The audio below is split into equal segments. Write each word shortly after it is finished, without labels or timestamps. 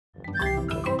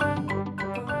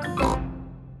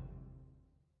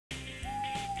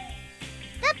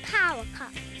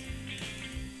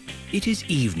It is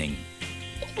evening.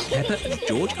 Peppa and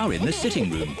George are in the sitting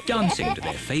room, dancing to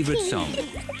their favourite song.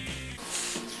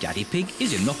 Daddy Pig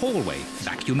is in the hallway,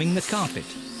 vacuuming the carpet.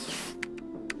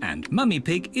 And Mummy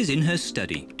Pig is in her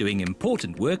study, doing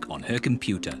important work on her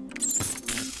computer.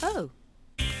 Oh.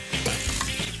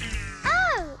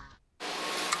 Oh!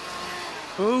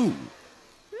 Oh!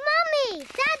 Mummy!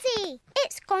 Daddy!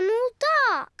 It's gone all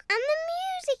dark and the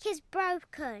music is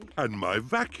broken. And my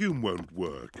vacuum won't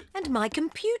work. And my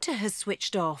computer has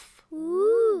switched off.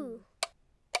 Ooh!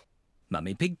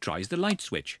 Mummy Pig tries the light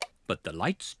switch, but the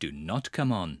lights do not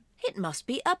come on. It must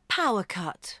be a power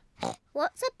cut.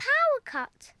 What's a power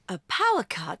cut? A power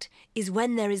cut is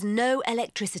when there is no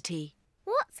electricity.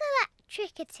 What's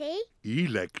electricity?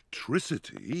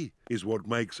 Electricity is what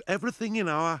makes everything in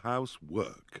our house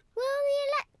work. Will the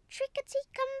electricity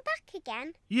come back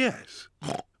again? Yes,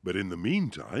 but in the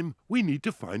meantime, we need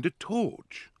to find a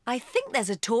torch. I think there's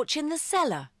a torch in the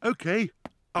cellar. OK,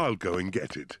 I'll go and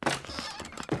get it.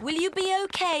 Will you be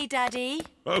okay, Daddy?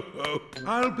 Oh,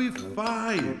 I'll be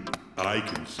fine. I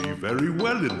can see very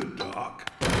well in the dark.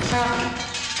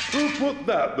 Who put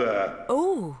that there?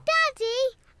 Oh.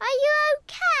 Daddy, are you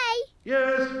okay?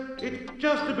 Yes, it's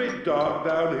just a bit dark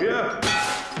down here.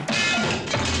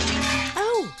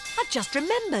 Oh, I've just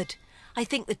remembered. I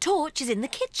think the torch is in the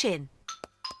kitchen.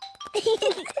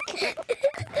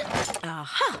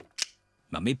 Aha!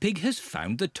 Mummy Pig has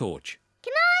found the torch.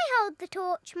 Can I hold the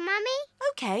torch, Mummy?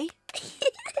 OK.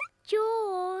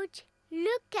 George,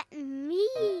 look at me.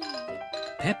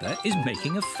 Peppa is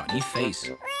making a funny face.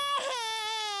 Don't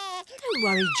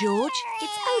worry, George.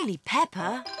 It's only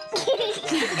Peppa.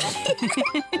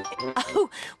 Oh,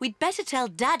 we'd better tell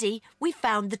Daddy we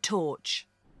found the torch.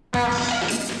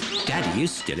 Daddy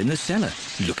is still in the cellar,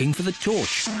 looking for the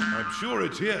torch. I'm sure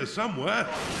it's here somewhere.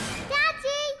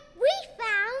 Daddy, we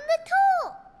found the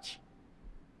torch.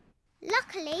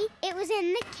 Luckily, it was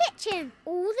in the kitchen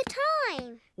all the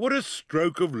time. What a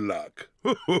stroke of luck.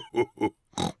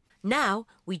 Now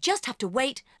we just have to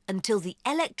wait until the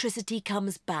electricity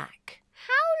comes back.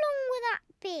 How long will that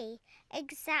be,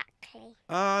 exactly?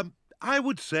 I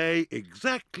would say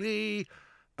exactly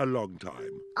a long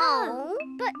time. Oh,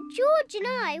 but George and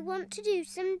I want to do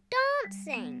some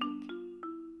dancing.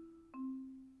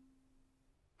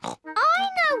 I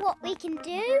know what we can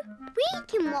do. We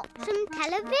can watch some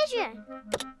television.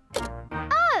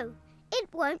 Oh,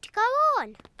 it won't go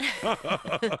on.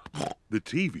 The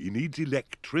TV needs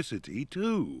electricity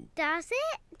too. Does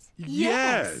it?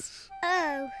 Yes.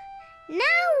 Oh,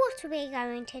 now what are we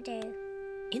going to do?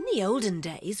 In the olden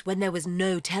days, when there was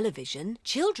no television,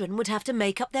 children would have to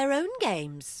make up their own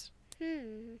games.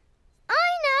 I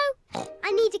know.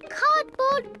 I need a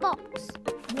cardboard box.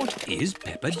 What is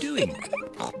Peppa doing?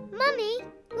 Mummy,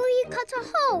 will you cut a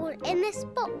hole in this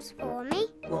box for me?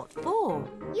 What for?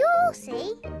 You'll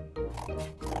see.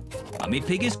 Mummy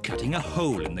Pig is cutting a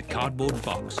hole in the cardboard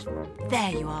box.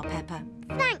 There you are, Peppa.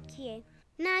 Thank you.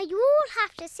 Now you all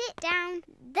have to sit down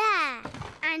there.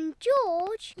 And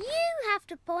George, you have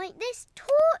to point this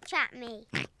torch at me.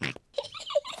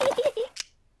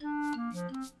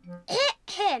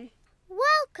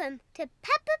 Welcome to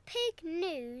Peppa Pig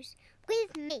News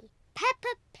with me,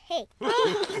 Peppa Pig.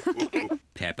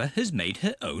 Peppa has made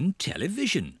her own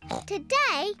television.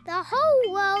 Today, the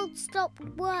whole world stopped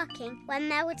working when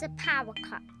there was a power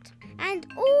cut. And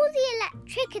all the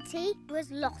electricity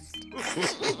was lost.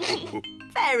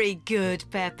 Very good,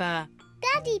 Peppa.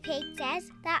 Daddy Pig says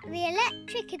that the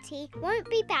electricity won't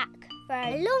be back for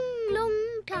a long,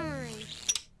 long time.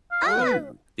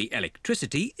 Oh! The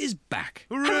electricity is back.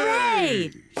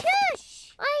 Hooray!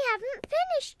 Shush! I haven't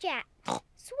finished yet.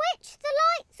 Switch the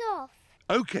lights off.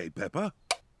 OK, Peppa.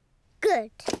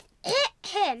 Good.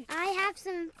 I have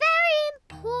some very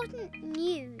important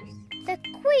news. The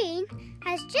Queen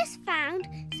has just found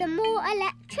some more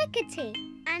electricity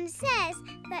and says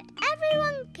that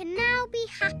everyone can now be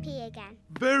happy again.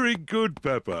 Very good,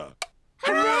 Peppa.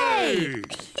 Hooray!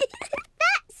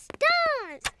 Let's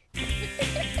dance!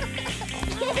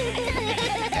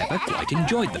 Peppa quite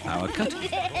enjoyed the power cut,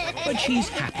 but she's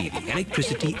happy the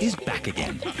electricity is back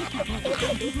again.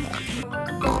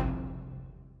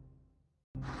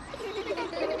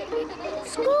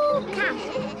 School camp.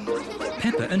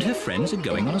 Peppa and her friends are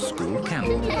going on a school camp.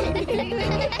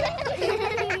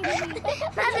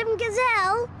 Madam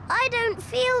Gazelle, I don't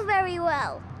feel very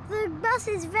well. The bus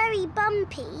is very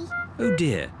bumpy. Oh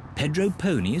dear, Pedro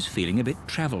Pony is feeling a bit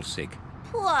travel sick.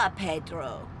 Poor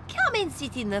Pedro. Come and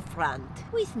sit in the front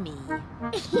with me.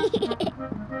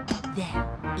 There.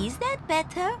 Is that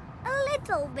better? A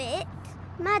little bit.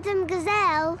 Madam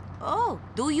Gazelle, Oh,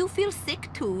 do you feel sick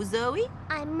too, Zoe?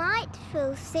 I might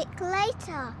feel sick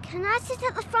later. Can I sit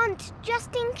at the front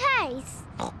just in case?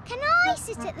 Can I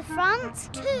sit at the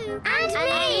front too? And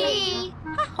me!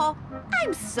 Oh,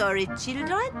 I'm sorry,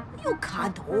 children. You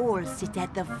can't all sit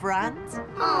at the front.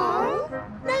 Oh!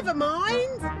 Never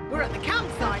mind. We're at the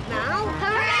campsite now.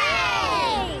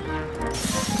 Hooray!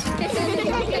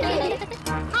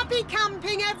 Happy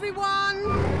camping, everyone.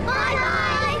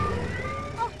 Bye-bye!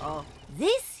 Oh,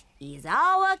 this is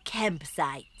our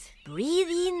campsite. Breathe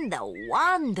in the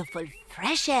wonderful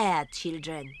fresh air,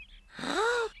 children.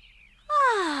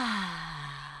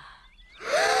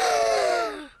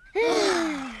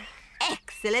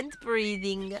 Excellent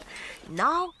breathing.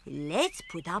 Now, let's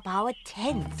put up our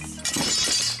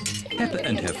tents. Peppa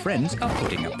and her friends are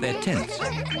putting up their tents.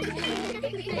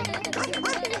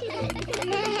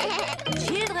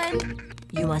 Children,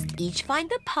 you must each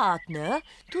find a partner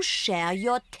to share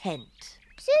your tent.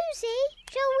 Susie,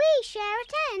 shall we share a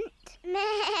tent?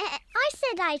 I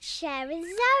said I'd share with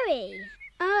Zoe.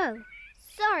 Oh,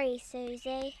 sorry,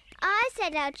 Susie. I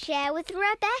said I'd share with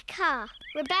Rebecca.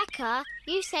 Rebecca,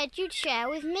 you said you'd share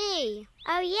with me.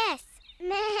 Oh, yes.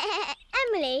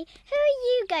 Emily, who are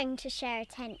you going to share a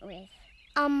tent with?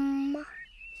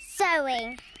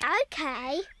 Zoe.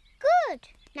 OK. Good.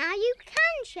 Now you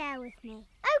can share with me.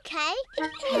 OK.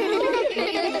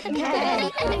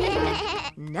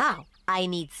 Now, I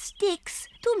need sticks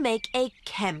to make a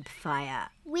campfire.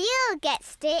 We'll get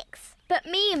sticks. But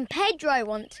me and Pedro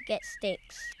want to get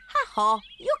sticks. Ha-ha,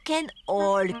 you can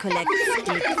all collect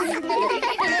sticks.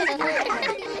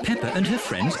 Peppa and her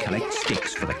friends collect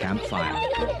sticks for the campfire.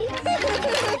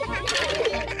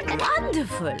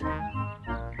 Wonderful.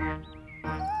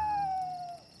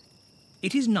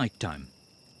 It is night time.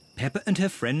 Peppa and her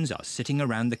friends are sitting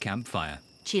around the campfire.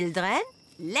 Children,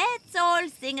 let's all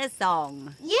sing a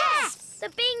song. Yes! The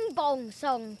Bing Bong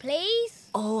song, please.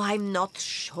 Oh, I'm not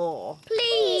sure.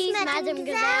 Please, Madam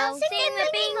Gazelle, sing the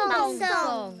Bing Bong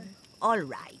song. All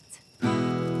right.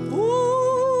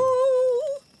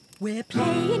 Ooh, we're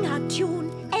playing a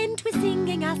tune and we're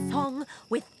singing a song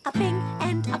with a bing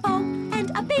and a bong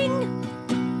and a bing.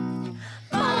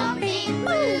 Bong, bing,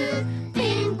 boo.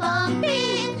 Bing, bong,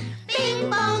 bing. Bing,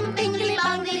 bong, bingly,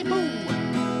 bongly, boo.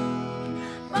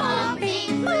 Bong,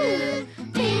 bing, boo.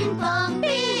 Bing, bong,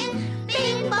 bing.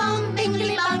 Bing, bong,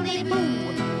 bingly, bongly, boo.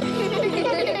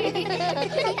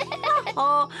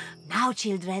 Oh, now,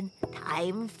 children,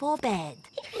 time for bed.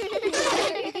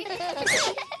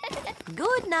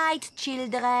 Good night,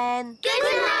 children. Good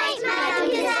night, Madam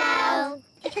Gazelle.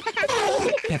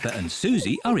 Peppa and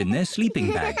Suzy are in their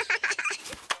sleeping bags.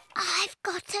 I've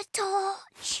got a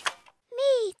torch.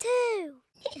 Me too.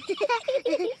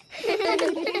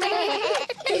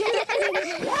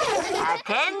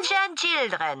 Attention,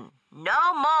 children.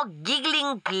 No more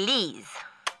giggling, please.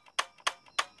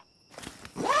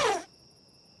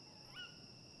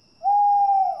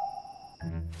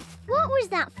 What was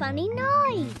that funny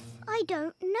noise? I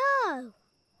don't know.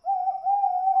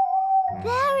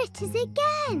 There it is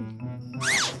again.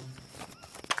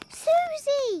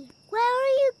 Suzy, where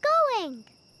are you going?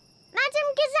 Madam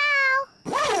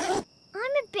Gazelle!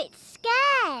 I'm a bit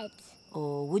scared.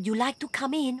 Oh, would you like to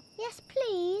come in? Yes,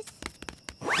 please.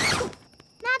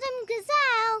 Madam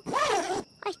Gazelle,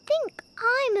 I think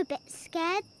I'm a bit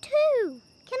scared too.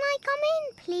 Can I come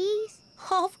in, please?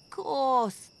 Of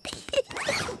course.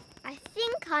 I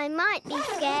think I might be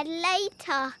scared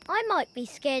later. I might be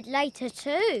scared later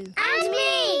too. And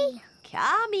me!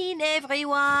 Come in,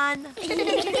 everyone. Can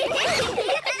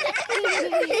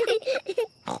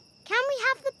we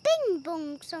have the Bing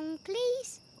Bong song,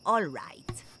 please? All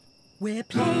right. We're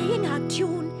playing a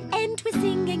tune and we're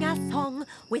singing a song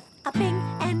with a bing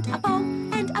and a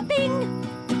bong and a bing.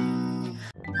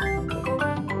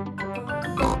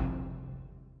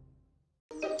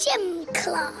 Gym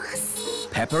class.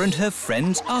 Peppa and her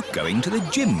friends are going to the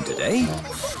gym today.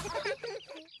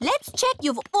 Let's check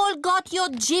you've all got your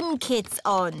gym kits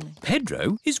on.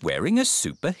 Pedro is wearing a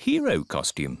superhero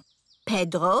costume.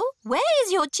 Pedro, where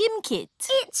is your gym kit?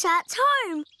 It's at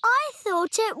home. I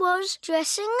thought it was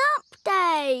dressing up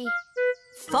day.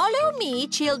 Follow me,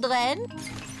 children.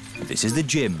 This is the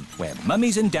gym where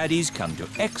mummies and daddies come to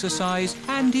exercise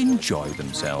and enjoy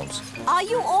themselves. Are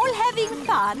you all having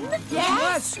fun?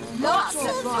 Yes, Lots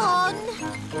of fun.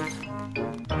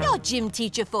 Your gym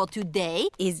teacher for today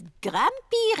is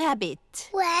Grumpy Rabbit.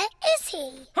 Where is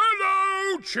he?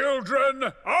 Hello, children.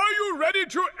 Are you ready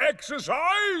to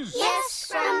exercise? Yes,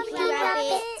 Grumpy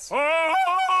Rabbit.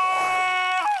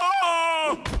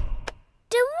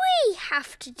 Do we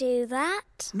have to do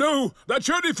that? No, that's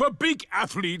only for big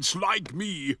athletes like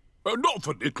me. Not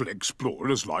for little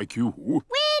explorers like you.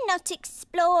 We're not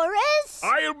explorers.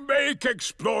 I'll make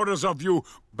explorers of you,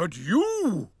 but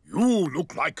you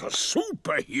look like a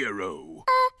superhero.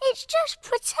 It's just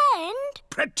pretend.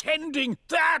 Pretending?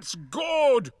 That's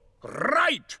good.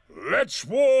 Right, let's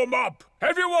warm up.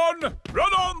 Everyone,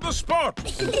 run on the spot.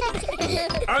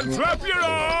 And flap your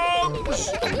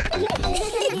arms.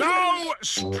 Now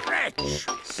stretch.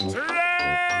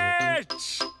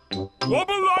 Stretch.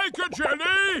 Wobble like a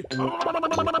jelly.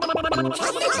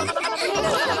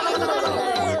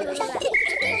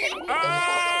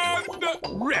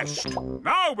 And rest.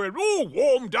 Now we're all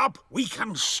warmed up, we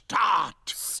can start.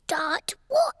 Start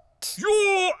what?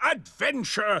 Your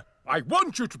adventure. I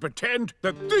want you to pretend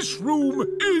that this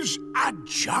room is a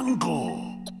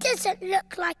jungle. It doesn't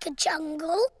look like a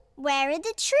jungle. Where are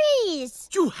the trees?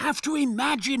 You have to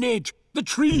imagine it. The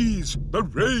trees, the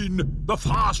rain, the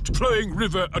fast-flowing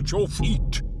river at your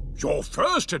feet. Your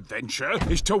first adventure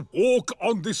is to walk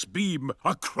on this beam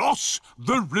across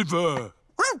the river.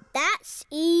 That's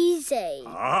easy.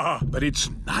 But it's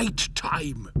night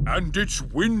time and it's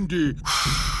windy.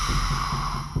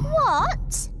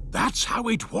 What? That's how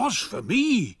it was for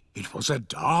me. It was a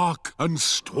dark and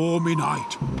stormy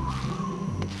night.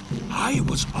 I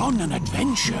was on an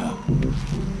adventure.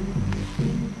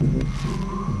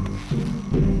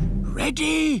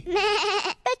 Ready?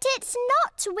 But it's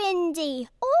not windy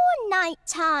or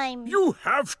nighttime. You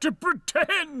have to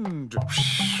pretend.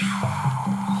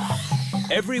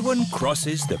 Everyone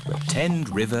crosses the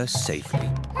pretend river safely.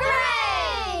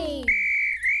 Hooray!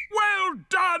 Well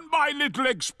done, my little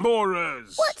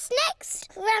explorers. What's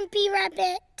next, Grumpy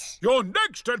Rabbit? Your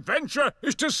next adventure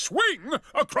is to swing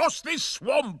across this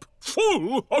swamp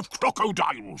full of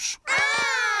crocodiles.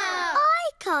 I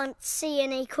can't see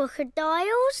any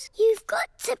crocodiles. You've got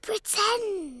to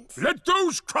pretend. Let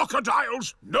those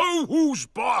crocodiles know who's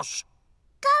boss.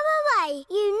 Go away,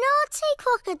 you naughty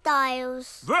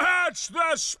crocodiles. That's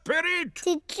the spirit.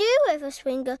 Did you ever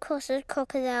swing across a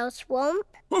crocodile swamp?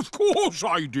 Of course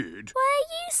I did. Were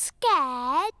you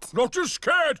scared? Not as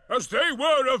scared as they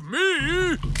were of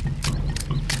me.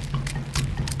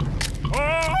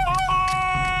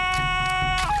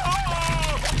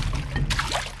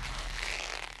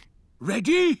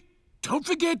 Ready? Don't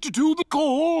forget to do the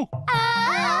call.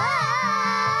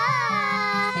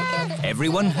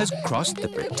 Everyone has crossed the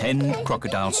pretend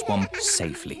crocodile swamp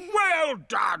safely. Well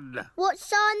done.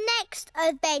 What's our next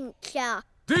adventure?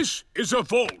 This is a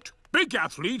vault. Big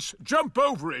athletes jump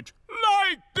over it,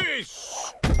 like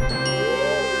this.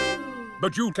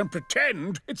 But you can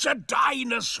pretend it's a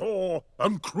dinosaur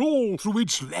and crawl through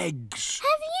its legs.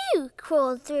 Have you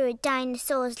crawled through a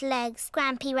dinosaur's legs,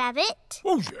 Grampy Rabbit?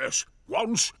 Oh, yes.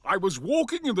 Once I was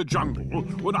walking in the jungle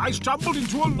when I stumbled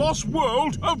into a lost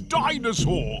world of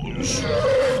dinosaurs.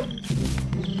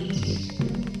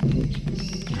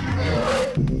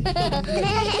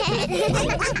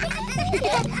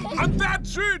 And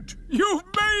that's it! You've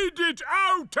made it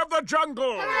out of the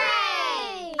jungle!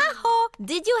 Hooray! Aho,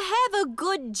 did you have a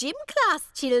good gym class,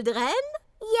 children?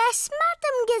 Yes,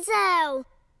 Madam Gazelle.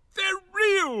 They're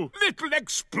real little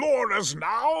explorers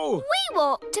now. We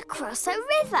walked across a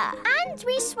river. And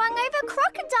we swung over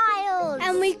crocodiles.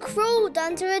 And we crawled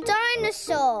under a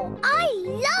dinosaur. I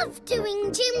love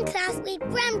doing gym class with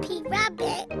Grampy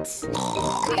Rabbit.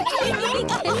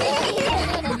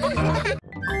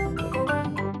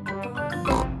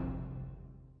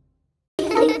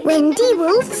 Wendy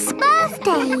Wolf's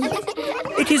birthday.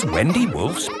 It is Wendy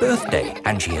Wolf's birthday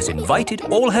and she has invited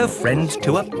all her friends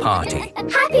to a party.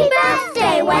 Happy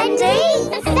birthday, Wendy.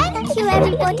 Thank you,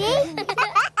 everybody.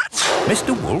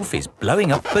 Mr. Wolf is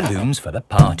blowing up balloons for the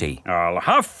party. I'll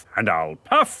huff and I'll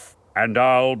puff and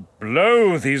I'll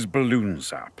blow these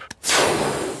balloons up.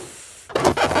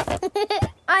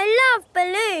 I love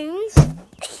balloons.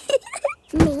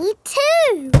 Me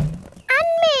too. And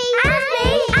me. And me.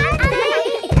 And me.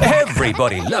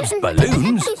 Everybody loves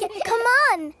balloons. Come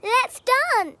on, let's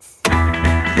dance. Don't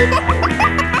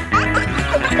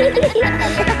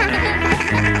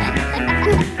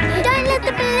let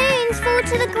the balloons fall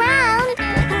to the ground.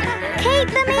 Keep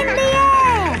them in the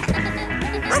air.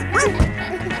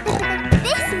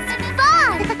 This is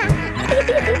fun.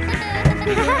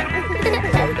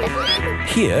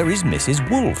 Here is Mrs.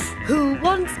 Wolf. Who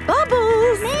wants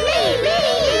bubbles? Me.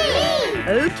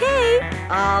 Okay,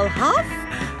 I'll huff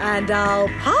and I'll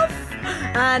puff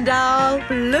and I'll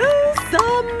blow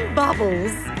some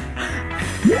bubbles.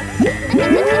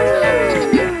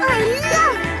 I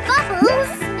love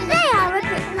bubbles. They are a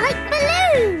bit like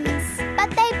balloons. But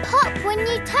they pop when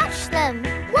you touch them.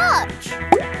 Watch.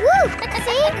 Woo!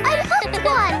 See? I popped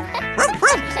one.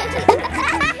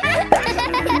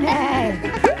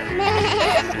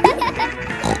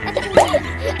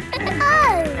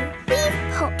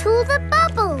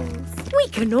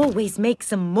 always make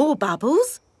some more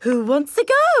bubbles. Who wants to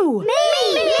go? Me!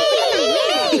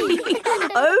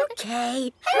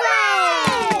 OK.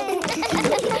 Hooray!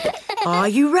 Are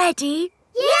you ready?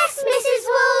 Yes, Mrs.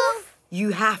 Wolf.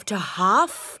 You have to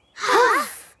huff.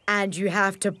 Huff. And you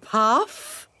have to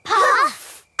puff.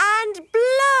 Puff. And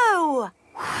blow.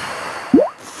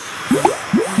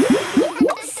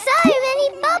 So many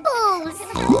bubbles.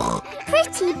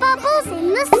 Pretty bubbles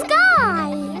in the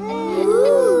sky.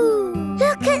 Ooh.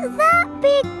 Look at that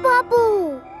big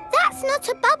bubble. That's not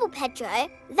a bubble, Pedro.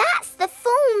 That's the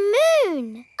full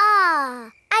moon.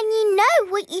 Ah, and you know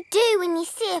what you do when you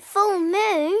see a full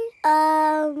moon?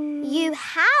 You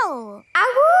howl.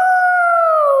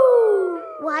 Ahoo!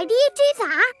 Why do you do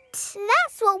that?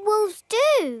 That's what wolves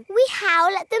do. We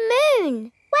howl at the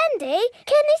moon. Wendy,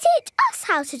 can you teach us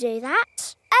how to do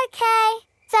that? OK.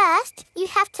 First, you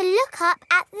have to look up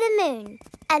at the moon.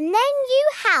 And then you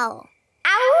howl.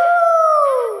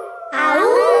 Ahoo!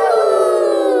 Ahoo!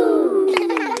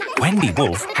 Wendy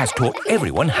Wolf has taught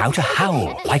everyone how to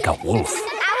howl like a wolf.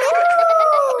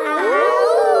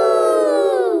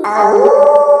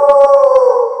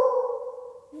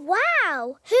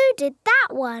 Wow, who did that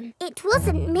one? It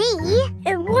wasn't me.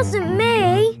 It wasn't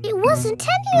me. It wasn't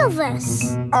any of us.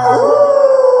 It's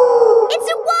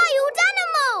a wild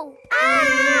animal.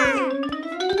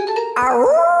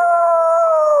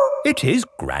 It is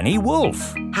Granny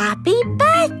Wolf. Happy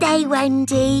birthday,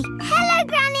 Wendy. Hello,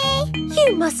 Granny.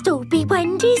 You must all be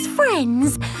Wendy's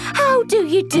friends. How do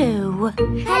you do?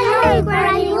 Hello,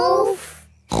 Granny Wolf.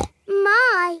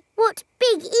 My, what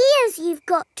big ears you've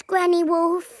got, Granny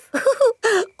Wolf.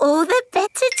 All the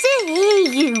better to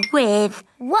hear you with.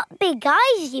 What big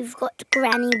eyes you've got,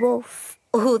 Granny Wolf.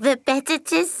 All the better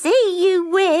to see you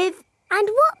with. And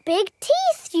what big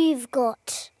teeth you've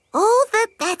got. All the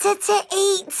better to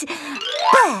eat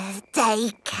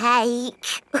birthday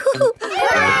cake.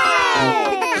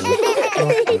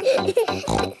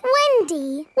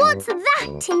 Wendy, what's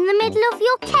that in the middle of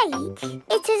your cake?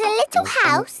 It is a little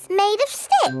house made of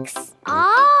sticks.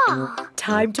 Ah.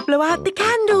 Time to blow out the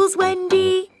candles,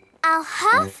 Wendy. I'll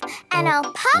huff and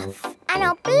I'll puff and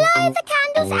I'll blow the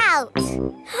candles out.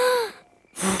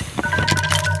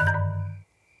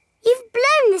 You've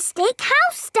blown the stick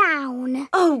house down.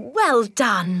 Oh, well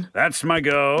done. That's my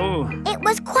go. It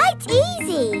was quite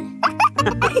easy.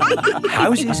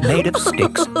 Houses made of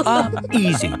sticks are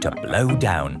easy to blow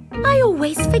down. I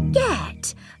always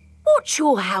forget. What's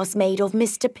your house made of,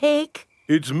 Mr. Pig?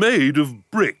 It's made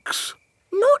of bricks.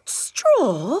 Not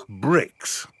straw?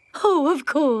 Bricks. Oh, of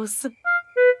course.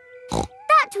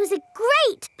 That was a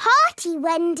great party,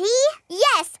 Wendy.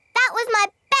 Yes, that was my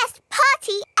best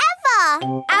party ever.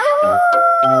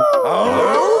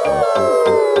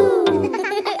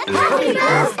 Happy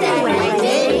birthday,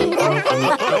 Wendy.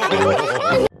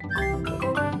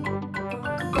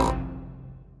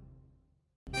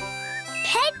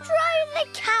 Pedro the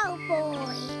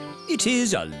cowboy. It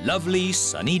is a lovely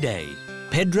sunny day.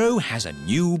 Pedro has a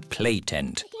new play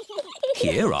tent.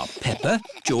 Here are Peppa,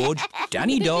 George,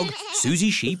 Danny Dog,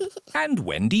 Suzy Sheep and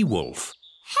Wendy Wolf.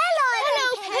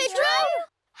 Hello, Pedro.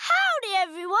 Howdy,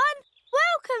 everyone.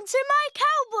 Welcome to my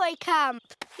cowboy camp.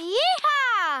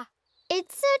 Yeehaw!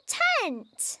 It's a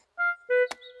tent.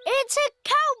 It's a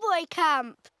cowboy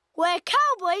camp where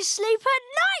cowboys sleep at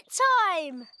night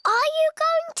time. Are you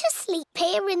going to sleep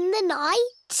here in the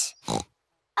night?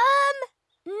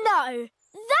 No.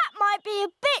 That might be a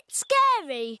bit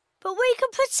scary, but we can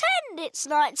pretend it's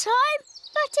night time.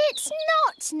 But it's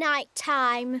not night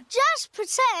time. Just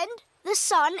pretend the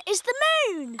sun is the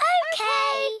moon. OK.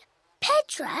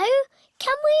 Pedro,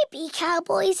 can we be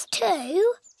cowboys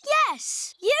too?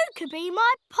 Yes, you could be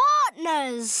my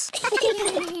partners.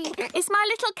 Is my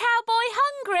little cowboy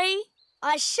hungry?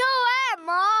 I sure am,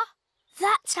 Ma.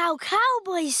 That's how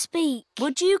cowboys speak.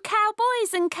 Would you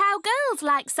cowboys and cowgirls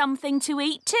like something to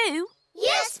eat too?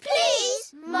 Yes,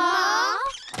 please, Ma.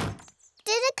 Do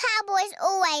the cowboys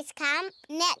always camp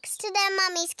next to their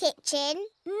mummy's kitchen?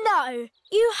 No,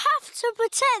 you have to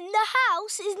pretend the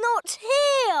house is not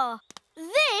here.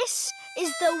 This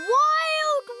is the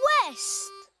Wild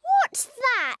West. What's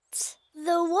that?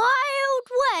 The Wild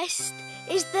West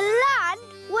is the land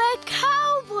where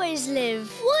cowboys live.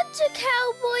 What do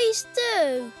cowboys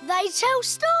do? They tell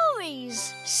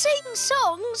stories, sing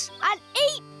songs and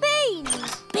eat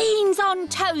beans. Beans on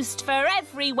toast for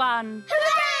everyone.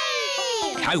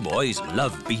 Hooray! Cowboys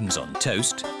love beans on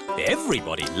toast.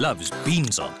 Everybody loves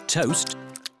beans on toast.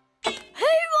 Who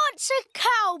wants a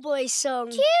cowboy song?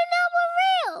 Do you know a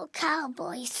real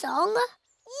cowboy song?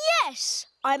 Yes,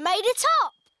 I made it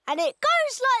up. And it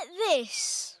goes like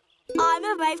this. I'm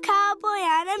a brave cowboy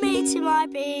and I'm eating my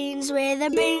beans with a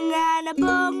bing and a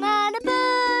bong and a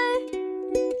boo.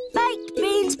 Baked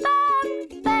beans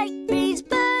bang, baked beans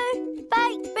boo,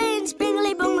 baked beans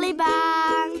bingly bongly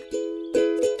bang.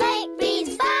 Baked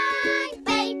beans bang,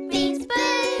 baked beans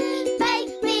boo,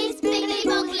 baked beans bingly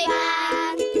bongly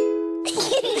bang.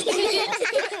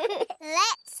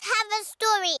 Let's have a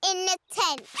story in the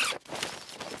tent.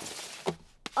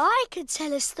 I could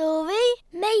tell a story.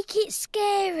 Make it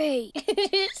scary.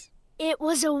 It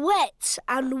was a wet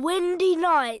and windy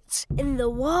night in the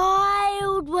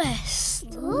Wild West.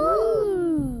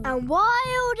 Ooh. And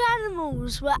wild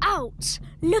animals were out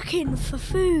looking for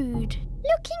food.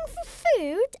 Looking for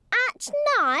food at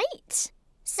night?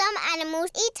 Some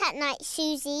animals eat at night,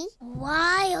 Suzy.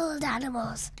 Wild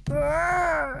animals.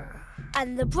 Brrr.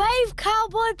 And the brave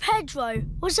cowboy Pedro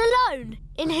was alone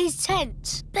in his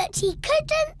tent. But he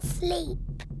couldn't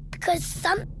sleep because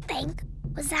something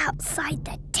was outside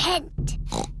the tent.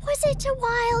 Was it a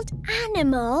wild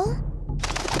animal?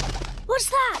 What's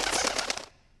that?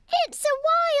 It's a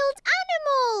wild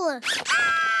animal!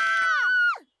 Ah!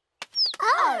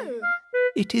 Oh!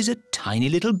 It is a tiny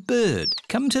little bird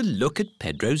come to look at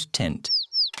Pedro's tent.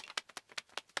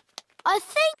 I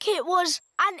think it was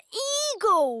an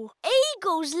eagle.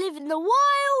 Eagles live in the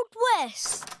Wild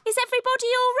West. Is everybody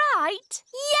all right?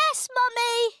 Yes,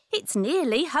 Mummy. It's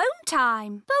nearly home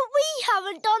time. But we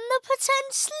haven't done the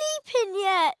pretend sleeping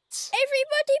yet.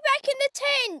 Everybody back in the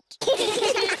tent.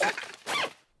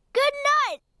 Good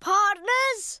night,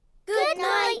 partners. Good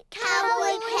night,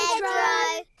 Cowboy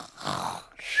Pedro.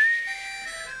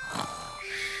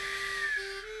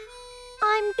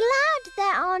 I'm glad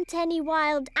there aren't any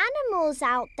wild animals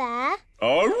out there.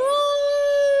 Arroo!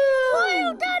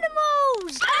 Wild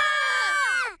animals!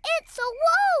 Ah! It's a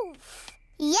wolf!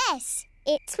 Yes,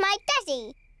 it's my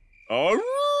daddy.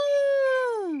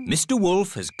 Arroo! Mr.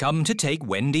 Wolf has come to take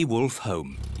Wendy Wolf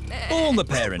home. All the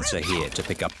parents are here to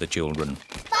pick up the children.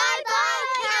 Bye-bye,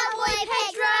 Cowboy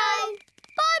Pedro.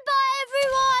 Bye-bye,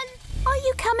 everyone. Are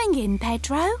you coming in,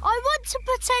 Pedro? I want to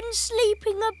pretend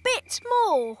sleeping a bit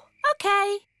more. OK.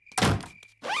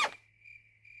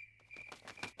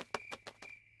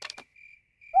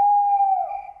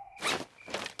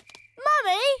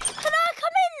 Mummy, can I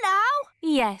come in now?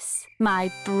 Yes,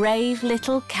 my brave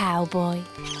little cowboy.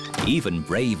 Even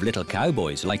brave little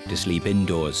cowboys like to sleep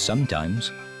indoors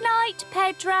sometimes. Night,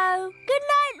 Pedro. Good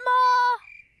night, Ma.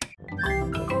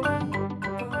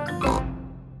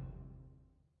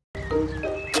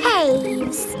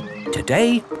 Caves.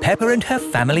 Today, Peppa and her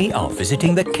family are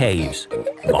visiting the caves.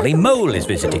 Molly Mole is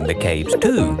visiting the caves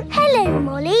too. Hello,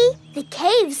 Molly. The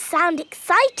caves sound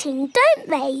exciting, don't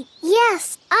they?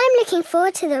 Yes, I'm looking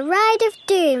forward to the Ride of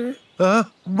Doom.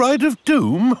 Ride of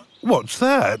Doom? What's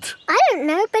that? I don't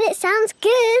know, but it sounds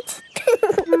good.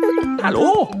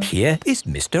 Hello, here is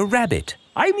Mr. Rabbit.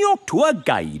 I'm your tour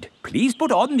guide. Please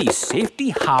put on these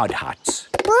safety hard hats.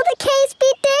 Will the caves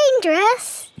be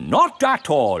dangerous? Not at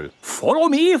all. Follow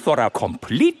me for a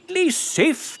completely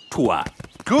safe tour.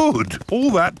 Good.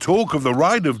 All that talk of the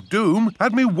Ride of Doom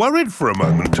had me worried for a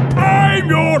moment. I'm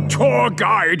your tour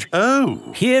guide.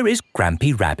 Oh. Here is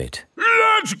Grampy Rabbit.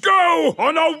 Let's go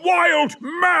on a wild,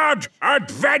 mad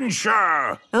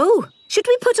adventure. Oh, should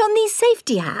we put on these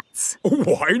safety hats?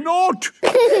 Why not?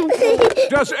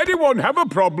 Does anyone have a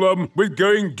problem with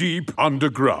going deep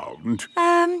underground?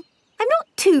 I'm not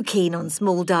too keen on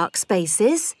small dark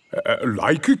spaces.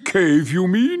 Like a cave, you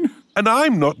mean? And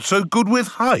I'm not so good with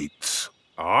heights.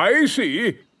 I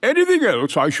see. Anything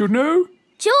else I should know?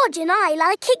 George and I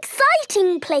like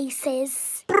exciting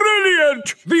places.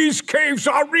 Brilliant! These caves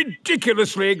are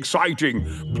ridiculously exciting.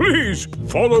 Please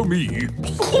follow me.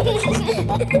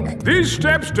 These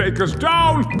steps take us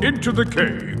down into the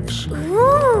caves.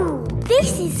 Ooh,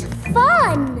 this is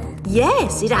fun.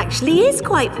 Yes, it actually is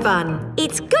quite fun.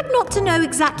 It's good not to know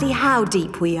exactly how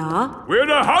deep we are. We're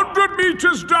 100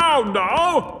 meters down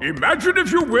now. Imagine,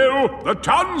 if you will, the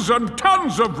tons and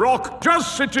tons of rock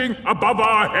just sitting above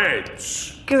our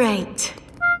heads. Great.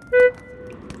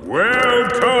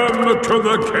 Welcome to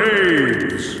the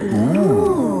caves.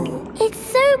 Ooh, it's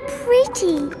so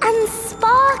pretty and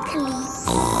sparkly.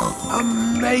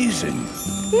 Amazing.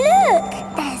 Look,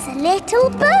 there's a little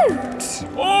boat.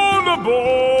 All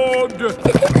aboard!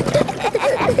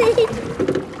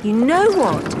 You know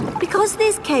what? Because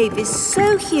this cave is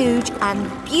so huge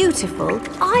and beautiful,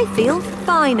 I feel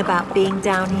fine about being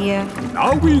down here.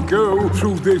 Now we go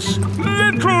through this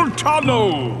little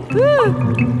tunnel.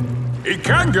 It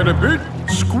can get a bit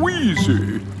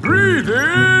squeezy. Breathe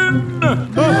in.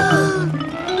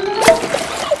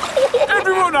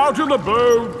 Everyone out of the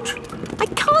boat. I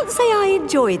can't say I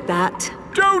enjoyed that.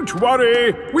 Don't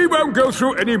worry. We won't go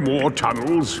through any more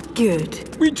tunnels.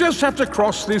 Good. We just have to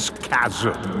cross this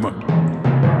chasm.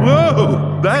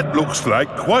 Whoa, that looks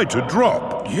like quite a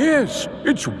drop. Yes,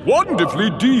 it's wonderfully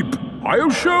deep. I'll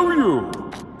show you.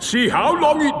 See how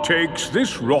long it takes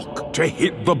this rock to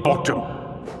hit the bottom.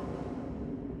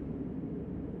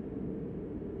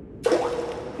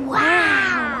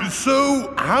 Wow!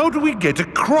 So, how do we get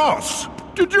across?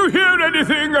 Did you hear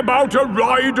anything about a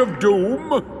ride of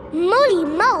doom? Molly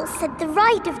Mole said the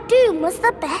ride of doom was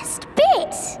the best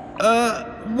bit.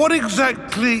 What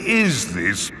exactly is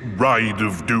this ride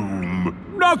of doom?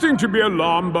 Nothing to be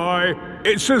alarmed by.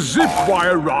 It's a zip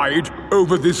wire ride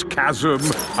over this chasm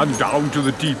and down to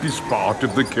the deepest part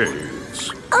of the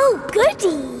caves. Oh,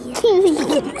 goody!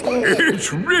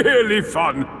 It's really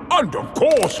fun and, of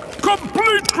course,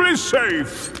 completely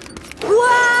safe.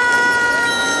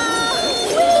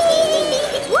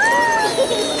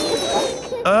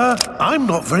 I'm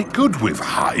not very good with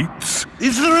heights.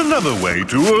 Is there another way to...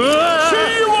 See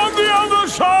you on the other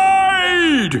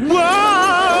side!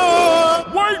 Whoa!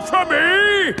 Wait for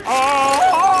me!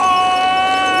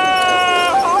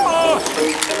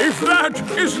 If that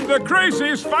isn't the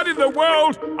craziest fun in the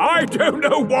world, I don't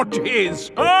know what is.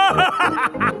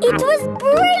 It was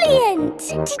brilliant!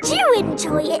 Did you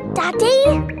enjoy it, Daddy?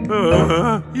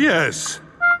 Yes.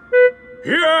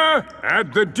 Here,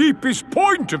 at the deepest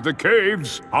point of the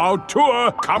caves, our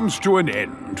tour comes to an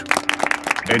end.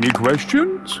 Any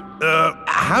questions?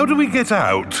 How do we get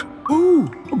out? Oh,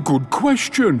 a good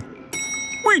question.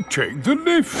 We take the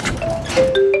lift.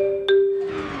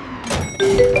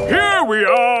 Here we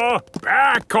are,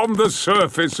 back on the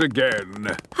surface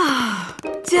again.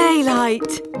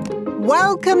 Daylight.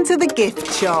 Welcome to the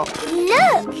gift shop.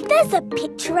 Look, there's a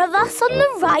picture of us on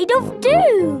the ride of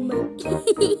doom.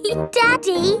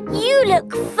 Daddy, you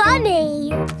look funny.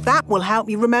 That will help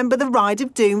you remember the ride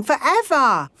of doom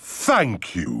forever.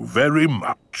 Thank you very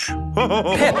much.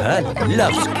 Peppa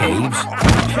loves caves.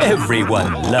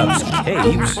 Everyone loves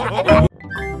caves.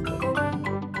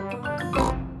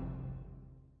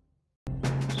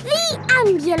 The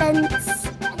ambulance.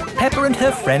 Peppa and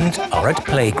her friends are at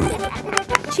playgroup.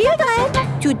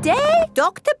 Children, today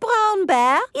Dr. Brown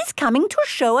Bear is coming to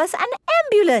show us an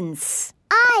ambulance.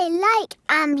 I like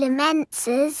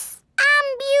ambulances.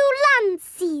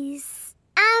 Ambulances.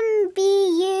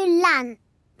 Ambulances.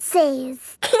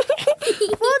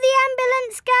 Will the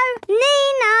ambulance go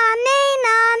Nina,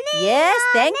 Nina, Nina? Yes,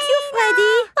 thank you,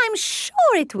 Freddy. I'm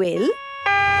sure it will.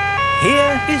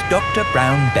 Here is Dr.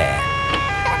 Brown Bear.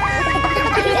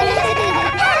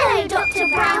 Hello, Dr.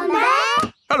 Brown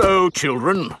Bear. Hello,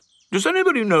 children. Does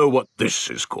anybody know what this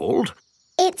is called?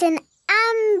 It's an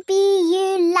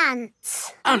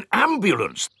ambulance. An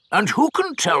ambulance? And who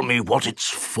can tell me what it's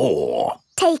for?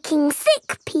 Taking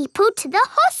sick people to the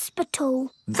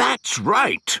hospital. That's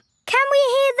right. Can we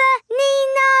hear the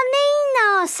Nina,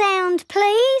 Nina sound,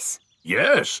 please?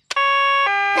 Yes.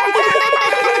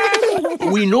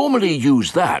 We normally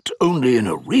use that only in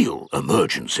a real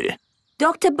emergency.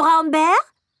 Dr. Brown Bear,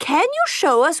 can you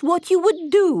show us what you would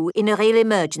do in a real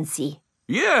emergency?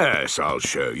 Yes, I'll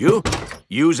show you.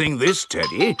 Using this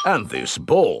teddy and this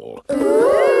ball.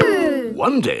 Ooh.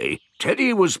 One day,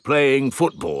 Teddy was playing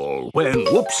football when,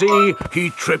 whoopsie, he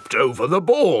tripped over the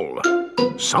ball.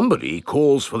 Somebody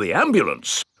calls for the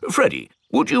ambulance. Freddy,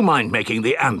 would you mind making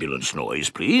the ambulance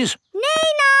noise, please?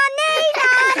 Nina,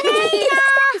 Nina, Nina.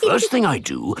 First thing I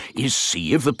do is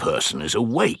see if the person is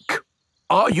awake.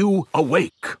 Are you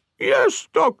awake? Yes,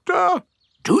 Doctor.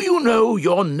 Do you know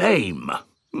your name?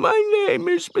 My name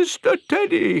is Mr.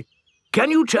 Teddy. Can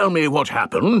you tell me what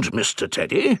happened, Mr.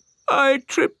 Teddy? I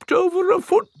tripped over a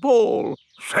football.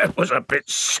 That was a bit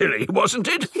silly, wasn't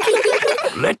it?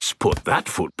 Let's put that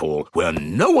football where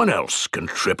no one else can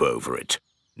trip over it.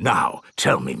 Now,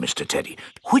 tell me, Mr. Teddy,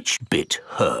 which bit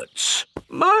hurts?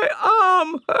 My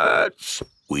arm hurts.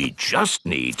 We just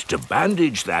need to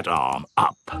bandage that arm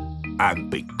up. And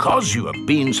because you have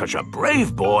been such a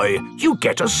brave boy, you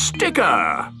get a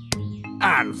sticker.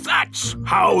 And that's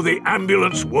how the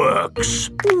ambulance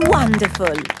works.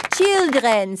 Wonderful.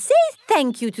 Children, say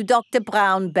thank you to Dr.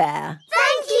 Brown Bear.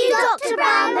 Thank you, Dr.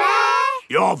 Brown Bear.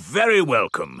 You're very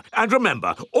welcome. And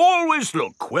remember, always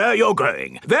look where you're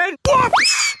going. Then,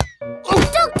 whoops!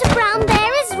 Dr. Brown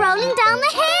Bear is rolling down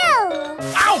the hill.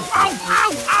 Ow, ow,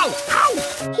 ow, ow, ow!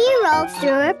 He rolled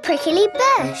through a prickly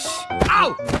bush.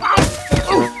 Ow, ow!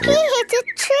 Oh. He hit a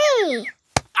tree.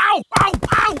 Ow, ow,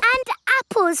 ow! And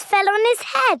apples fell on his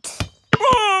head.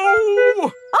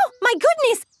 Oh! Oh, my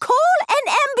goodness! Call an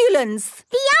ambulance!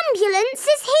 The ambulance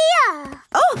is here!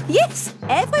 Oh, yes!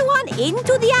 Everyone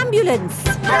into the ambulance.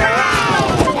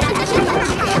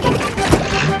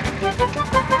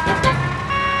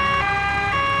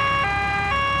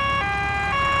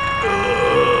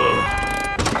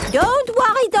 Don't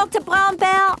worry, Dr. Brown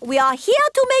Bear. We are here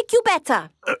to make you better.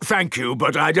 Thank you,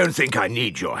 but I don't think I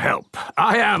need your help.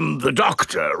 I am the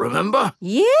doctor, remember?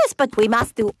 Yes, but we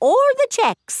must do all the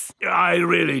checks. I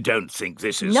really don't think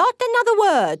this is... Not another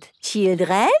word.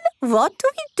 Children, what do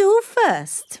we do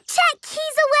first? Check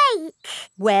he's awake.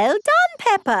 Well done,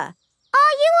 Peppa.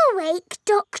 Are you awake,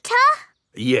 Doctor?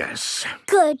 Yes.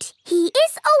 Good. He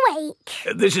is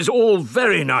awake. This is all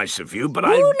very nice of you, but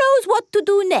Who knows what to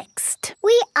do next?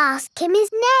 We ask him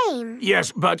his name.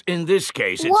 Yes, but in this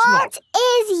case it's What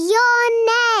is your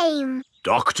name?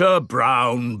 Dr.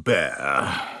 Brown Bear.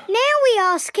 Now we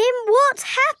ask him what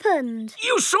happened.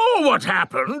 You saw what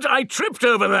happened. I tripped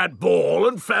over that ball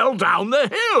and fell down the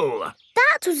hill.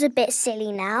 That was a bit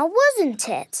silly now, wasn't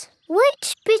it?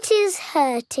 Which bit is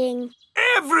hurting?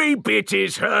 Every bit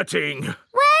is hurting.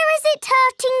 Where is it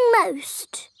hurting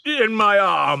most? In my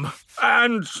arm,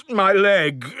 and my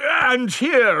leg, and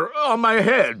here on my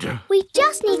head. We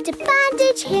just need to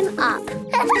bandage him up.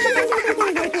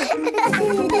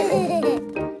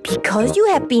 Because you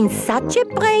have been such a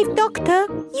brave doctor,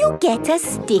 you get a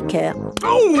sticker.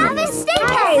 Oh! Have a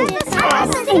sticker! Have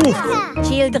a sticker!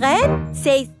 Children,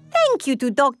 say thank you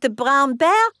to Dr. Brown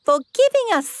Bear for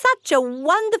giving us such a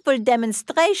wonderful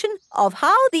demonstration of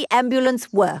how the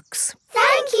ambulance works.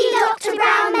 Thank you, Dr.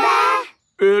 Brown Bear.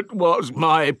 It was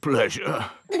my pleasure.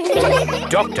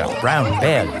 Dr. Brown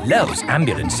Bear loves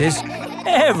ambulances.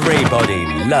 Everybody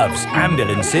loves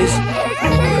ambulances.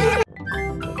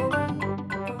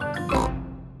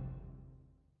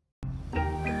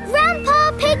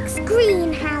 Grandpa Pig's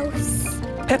greenhouse.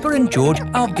 Peppa and George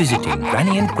are visiting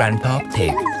Granny and Grandpa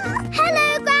Pig.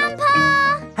 Hello,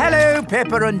 Grandpa. Hello,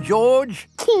 Peppa and George.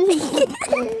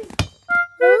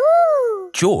 Ooh.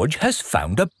 George has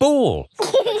found a ball.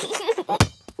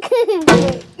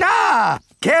 Ah!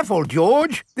 Careful,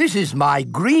 George. This is my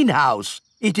greenhouse.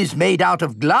 It is made out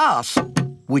of glass,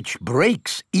 which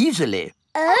breaks easily.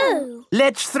 Oh.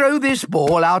 Let's throw this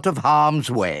ball out of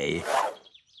harm's way.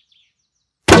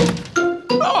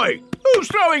 Oi! Who's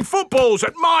throwing footballs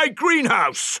at my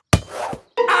greenhouse?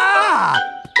 Ah!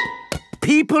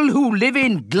 People who live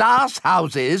in glass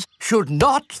houses should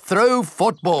not throw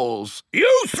footballs.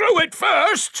 You threw it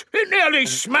first. It nearly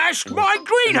smashed my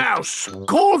greenhouse.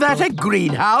 Call that a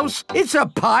greenhouse? It's a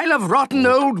pile of rotten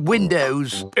old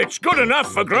windows. It's good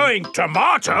enough for growing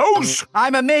tomatoes.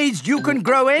 I'm amazed you can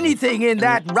grow anything in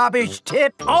that rubbish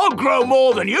tip. I'll grow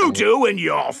more than you do in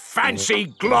your fancy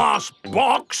glass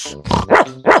box.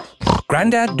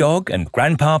 Grandad Dog and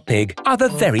Grandpa Pig are the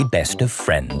very best of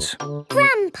friends.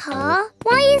 Grandpa,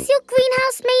 why is your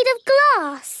greenhouse made of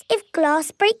glass if glass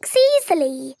breaks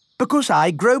easily? Because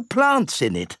I grow plants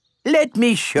in it. Let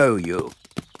me show you.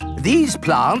 These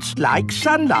plants like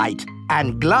sunlight,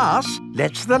 and glass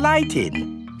lets the light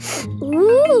in.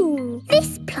 Ooh,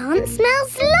 this plant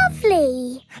smells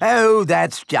lovely. Oh,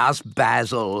 that's just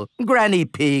basil. Granny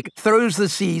Pig throws the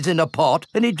seeds in a pot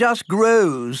and it just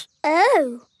grows.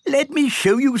 Oh. Let me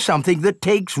show you something that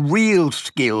takes real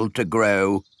skill to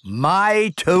grow.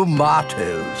 My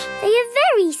tomatoes. They are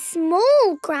very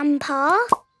small, Grandpa.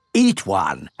 Eat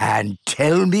one and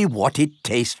tell me what it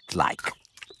tastes like.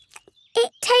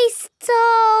 It tastes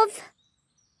of...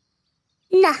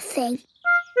 nothing.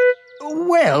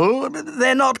 Well,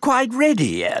 they're not quite ready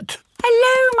yet.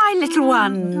 Hello, my little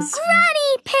ones.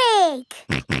 Granny Pig!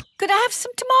 Could I have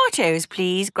some tomatoes,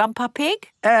 please, Grandpa Pig?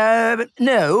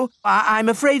 No. I'm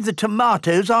afraid the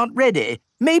tomatoes aren't ready.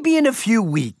 Maybe in a few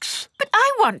weeks. But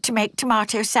I want to make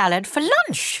tomato salad for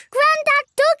lunch. Grandad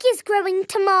Dog is growing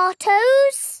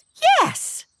tomatoes.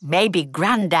 Yes. Maybe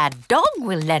Grandad Dog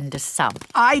will lend us some.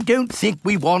 I don't think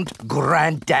we want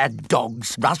Grandad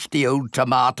Dog's rusty old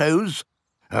tomatoes.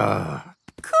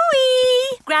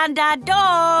 Cooey! Grandad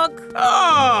Dog!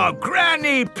 Ah,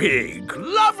 Granny Pig.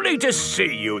 Lovely to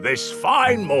see you this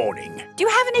fine morning. Do you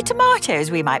have any tomatoes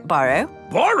we might borrow?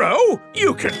 Borrow?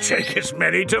 You can take as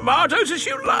many tomatoes as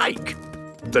you like.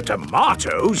 The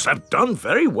tomatoes have done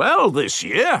very well this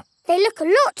year. They look a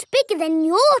lot bigger than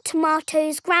your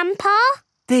tomatoes, Grandpa.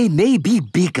 They may be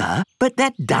bigger, but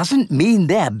that doesn't mean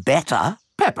they're better.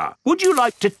 Peppa, would you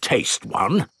like to taste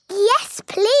one? Yes,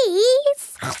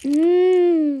 please.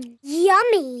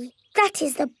 Yummy. That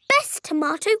is the best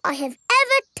tomato I have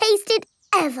ever tasted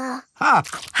ever.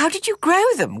 How did you grow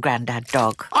them, Grandad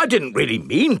Dog? I didn't really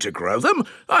mean to grow them.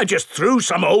 I just threw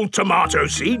some old tomato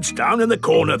seeds down in the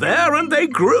corner there and they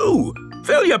grew.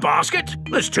 Fill your basket.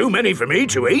 There's too many for me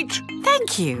to eat.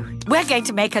 Thank you. We're going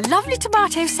to make a lovely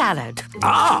tomato salad.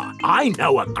 Ah, I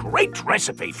know a great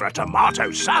recipe for a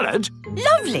tomato salad.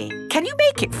 Lovely. Can you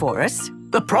make it for us?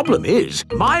 The problem is,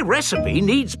 my recipe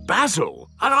needs basil,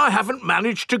 and I haven't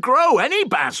managed to grow any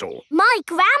basil. My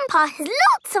grandpa has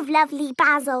lots of lovely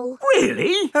basil.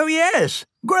 Really? Oh, yes.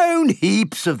 Grown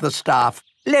heaps of the stuff.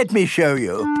 Let me show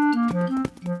you.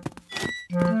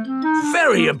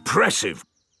 Very impressive.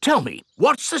 Tell me,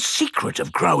 what's the secret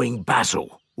of growing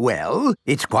basil? Well,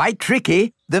 it's quite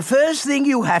tricky. The first thing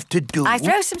you have to do... I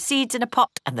throw some seeds in a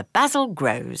pot and the basil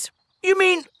grows. You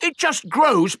mean it just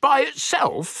grows by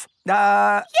itself?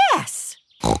 Yes.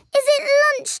 Is it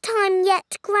lunchtime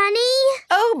yet, Granny?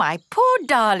 Oh, my poor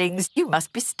darlings, you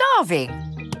must be starving.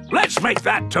 Let's make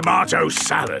that tomato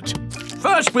salad.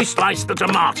 First we slice the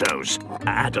tomatoes,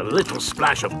 add a little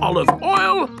splash of olive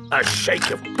oil, a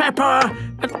shake of pepper,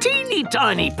 a teeny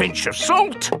tiny pinch of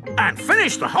salt, and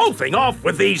finish the whole thing off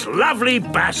with these lovely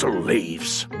basil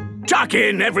leaves. Tuck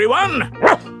in, everyone!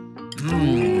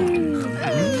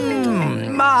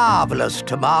 Marvellous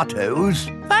tomatoes.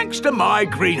 Thanks to my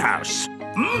greenhouse.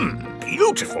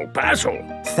 Beautiful basil.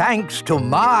 Thanks to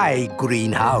my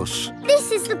greenhouse.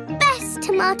 This is the best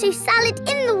tomato salad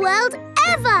in the world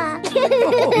ever!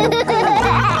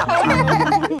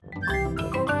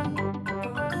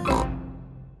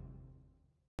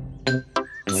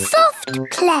 Soft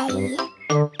play.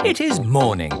 It is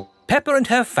morning. Peppa and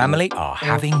her family are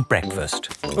having breakfast.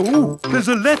 Oh, there's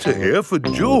a letter here for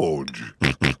George.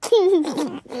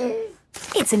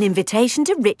 It's an invitation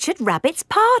to Richard Rabbit's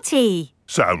party.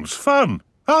 Sounds fun.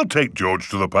 I'll take George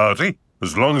to the party,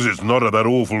 as long as it's not at that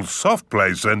awful soft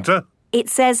play centre. It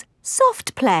says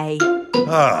soft play.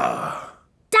 Ah.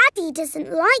 Daddy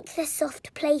doesn't like the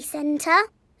soft play centre.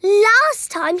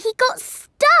 Last time he got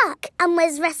stuck and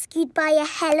was rescued by a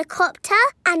helicopter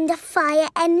and a fire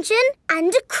engine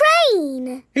and a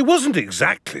crane. It wasn't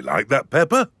exactly like that,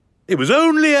 Peppa. It was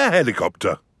only a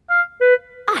helicopter.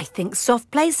 I think soft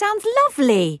play sounds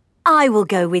lovely. I will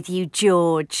go with you,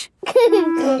 George.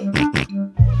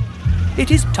 It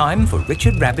is time for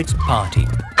Richard Rabbit's party.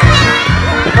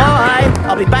 Bye!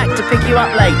 I'll be back to pick you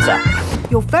up later.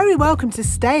 You're very welcome to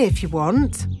stay if you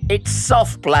want. It's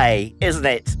soft play, isn't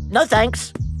it? No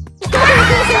thanks.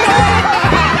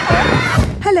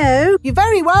 Hello. You're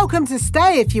very welcome to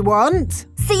stay if you want.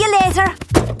 See you later.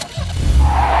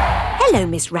 Hello,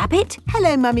 Miss Rabbit.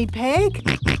 Hello, Mummy Pig.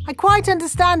 I quite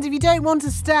understand if you don't want to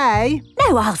stay.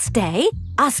 No, I'll stay.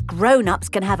 Us grown-ups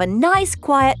can have a nice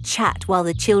quiet chat while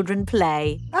the children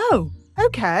play. Oh,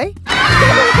 OK.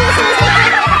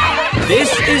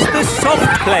 This is the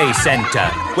soft play centre,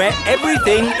 where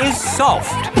everything is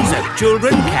soft, so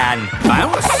children can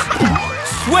bounce,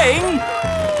 swing,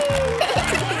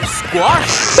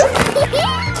 squash,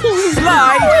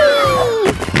 slide,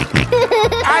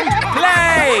 and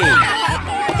play.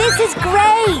 This is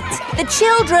great. The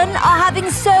children are having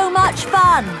so much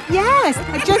fun. Yes,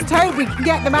 I just hope we can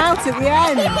get them out at the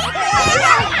end.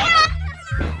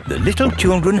 The little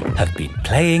children have been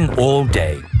playing all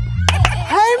day.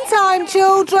 Home time,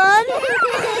 children.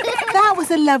 That was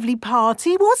a lovely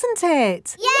party, wasn't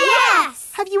it?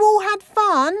 Yes! Have you all had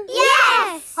fun?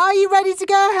 Yes! Are you ready to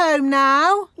go home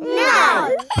now?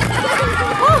 No!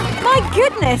 Oh, my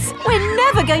goodness. We're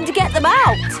never going to get them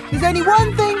out. There's only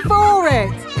one thing for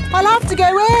it. I'll have to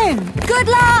go in. Good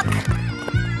luck.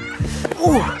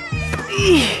 Oh.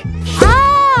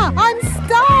 Ah! I'm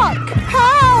stuck.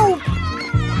 Help!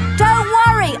 Don't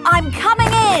worry, I'm coming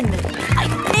in.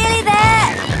 I'm nearly there.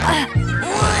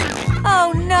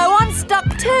 Oh no, I'm stuck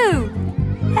too.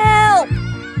 Help!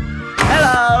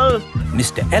 Hello!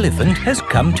 Mr. Elephant has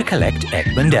come to collect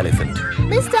Edmund Elephant.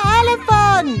 Mr.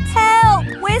 Elephant! Help!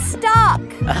 We're stuck.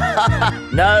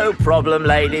 No problem,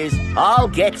 ladies. I'll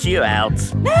get you out.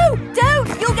 No, don't!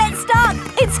 You'll get stuck.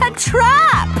 It's a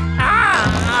trap.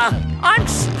 Ah! I'm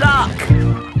stuck.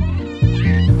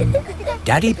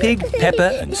 Daddy Pig,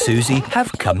 Peppa and Suzy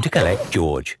have come to collect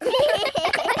George.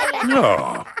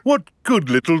 Ah, what good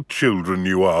little children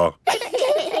you are.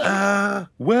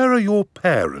 Where are your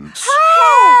parents?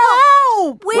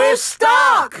 Help! We're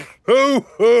stuck! Ho,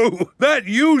 ho! That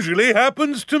usually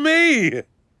happens to me.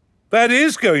 That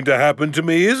is going to happen to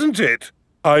me, isn't it?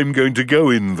 I'm going to go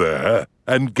in there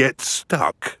and get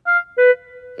stuck.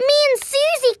 Me and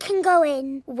Suzy can go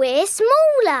in. We're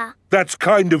smaller. That's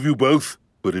kind of you both,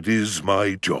 but it is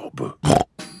my job.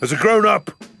 As a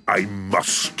grown-up, I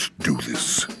must do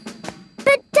this.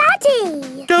 But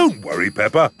Daddy! Don't worry,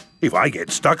 Peppa. If I get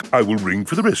stuck, I will ring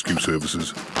for the rescue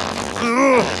services.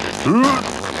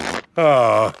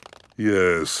 Ah,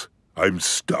 yes, I'm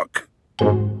stuck.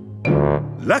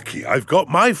 Lucky I've got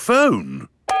my phone.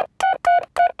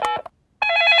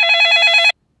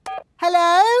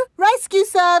 Hello? Rescue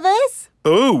service?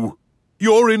 Oh,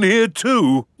 you're in here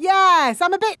too? Yes,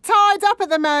 I'm a bit tied up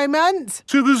at the moment.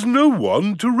 So there's no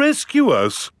one to rescue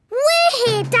us? We're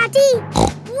here, Daddy.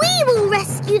 We will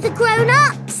rescue the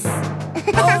grown-ups.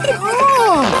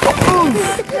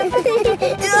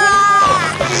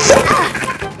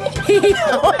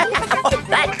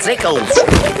 That tickles.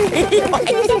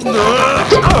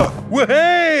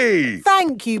 Hey!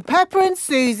 Thank you, Peppa and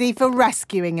Suzy, for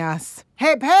rescuing us.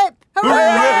 Hip, hip,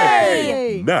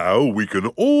 Hooray! Now we can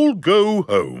all go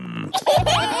home.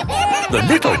 The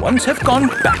little ones have gone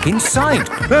back inside.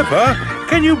 Peppa,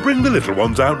 can you bring the little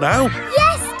ones out now?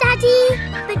 Yes, Daddy.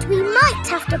 But we might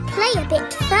have to play a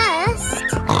bit first.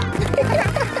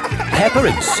 Peppa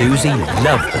and Suzy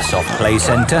love the soft play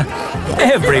centre.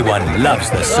 Everyone loves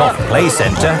the soft play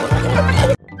centre.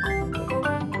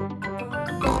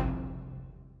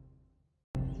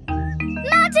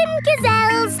 Madame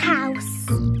Gazelle's house.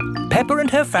 Peppa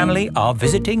and her family are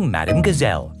visiting Madame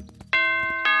Gazelle.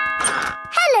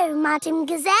 Hello, Madame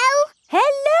Gazelle.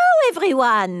 Hello,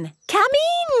 everyone. Come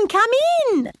in, come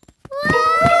in.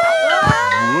 Whoa!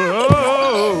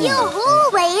 Your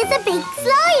hallway is a big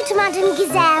slide, Madame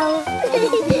Gazelle.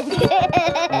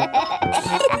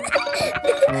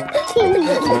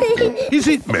 Is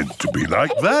it meant to be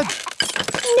like that?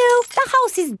 No, the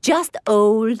house is just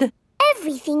old.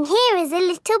 Everything here is a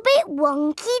little bit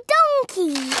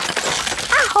wonky-donkey.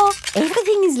 Oh,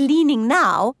 everything is leaning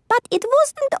now, but it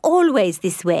wasn't always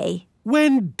this way.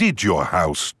 When did your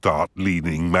house start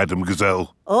leaning, Madame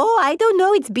Gazelle? Oh, I don't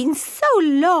know. It's been so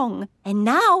long. And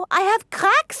now I have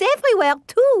cracks everywhere,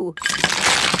 too.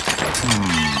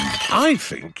 I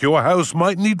think your house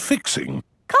might need fixing.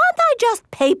 Can't I just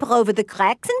paper over the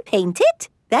cracks and paint it?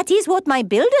 That is what my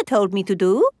builder told me to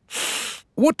do.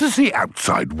 What does the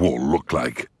outside wall look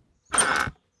like?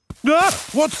 Ah,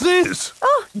 what's this?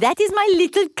 Oh, that is my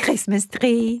little Christmas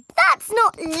tree. That's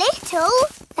not little,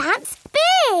 that's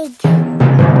big.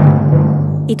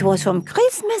 It was from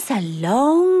Christmas a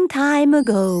long time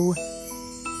ago.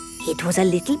 It was a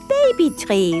little baby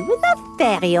tree with a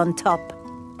fairy on top.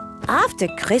 After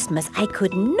Christmas, I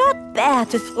could not bear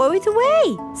to throw it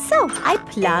away, so I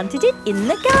planted it in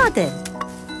the garden.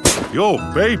 Your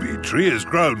baby tree has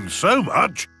grown so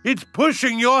much, it's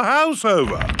pushing your house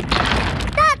over.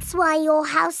 That's why your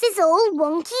house is all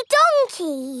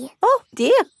wonky-donkey. Oh,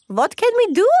 dear. What can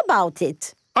we do about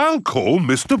it? I'll call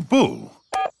Mr. Bull.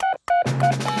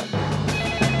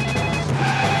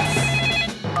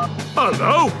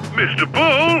 Hello? Mr.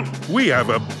 Bull, we have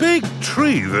a big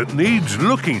tree that needs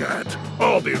looking at.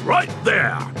 I'll be right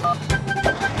there.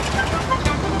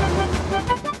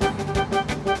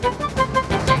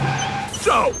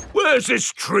 So, where's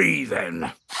this tree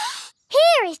then?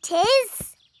 Here it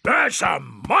is. That's a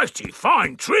mighty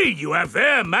fine tree you have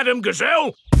there, Madame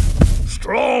Gazelle.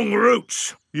 Strong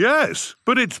roots. Yes,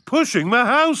 but it's pushing the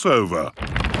house over.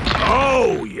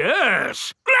 Oh,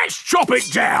 yes. Let's chop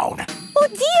it down. Oh,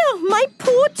 dear, my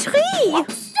poor tree.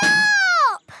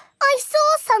 Stop! I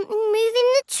saw something move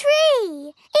in the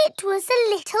tree. It was a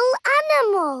little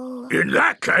animal. In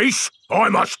that case, I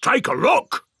must take a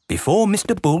look. Before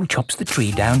Mr. Bull chops the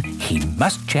tree down, he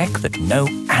must check that no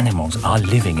animals are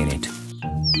living in it.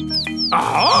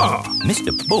 Aha!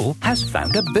 Mr. Bull has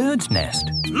found a bird's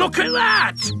nest. Look at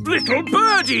that! Little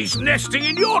birdies nesting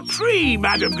in your tree,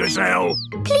 Madame Gazelle.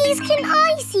 Please, can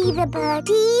I see the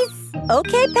birdies?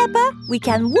 OK, Peppa. We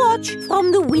can watch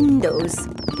from the windows.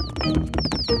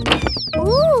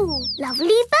 Ooh,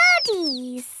 lovely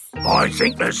birdies. I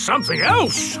think there's something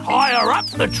else higher up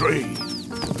the tree.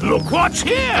 Look what's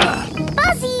here!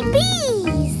 Buzzy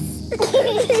bees!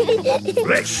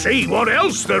 Let's see what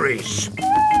else there is.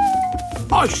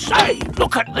 I say,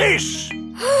 look at this!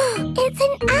 It's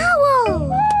an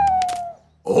owl!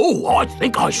 Oh, I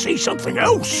think I see something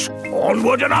else.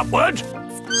 Onward and upward.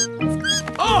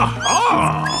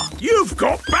 Aha! You've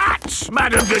got bats,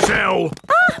 Madame Gazelle.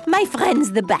 Ah, my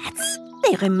friends the bats.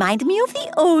 They remind me of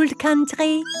the old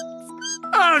country.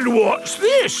 And what's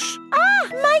this? Ah,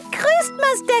 my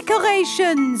Christmas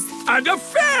decorations. And a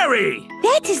fairy.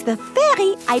 That is the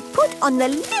fairy I put on the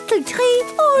little tree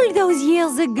all those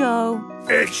years ago.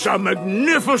 It's a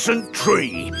magnificent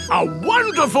tree. A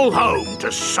wonderful home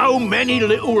to so many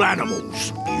little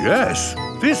animals. Yes,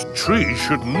 this tree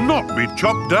should not be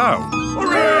chopped down.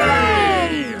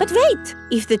 Hooray! But wait,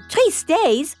 if the tree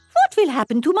stays, what will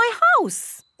happen to my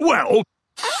house? Well,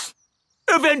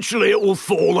 eventually it will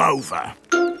fall over.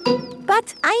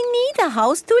 But I need a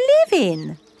house to live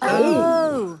in.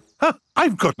 Huh,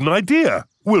 I've got an idea.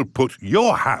 We'll put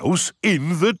your house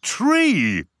in the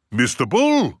tree. Mr.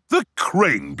 Bull, the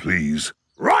crane, please.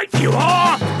 Right you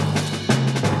are!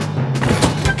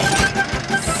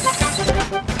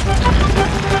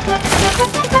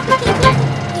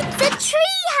 It's a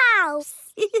tree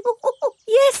house!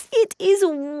 Yes, it is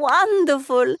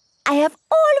wonderful. I have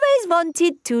always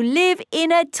wanted to live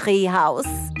in a tree house.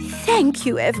 Thank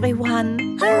you,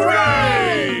 everyone.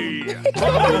 Hooray!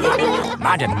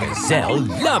 Madame Gazelle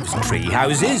loves tree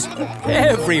houses.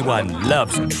 Everyone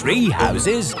loves tree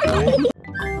houses.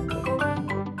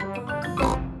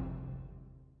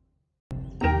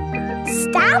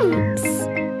 Stamps!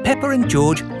 Peppa and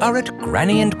George are at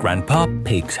Granny and Grandpa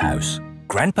Pig's house.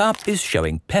 Grandpa is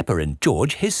showing Peppa and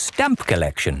George his stamp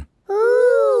collection.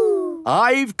 Ooh!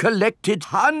 I've collected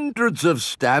hundreds of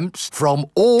stamps from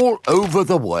all over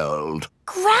the world.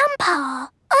 Grandpa,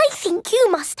 I think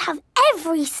you must have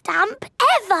every stamp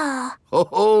ever.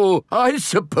 Oh, I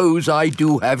suppose I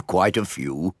do have quite a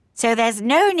few. So there's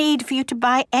no need for you to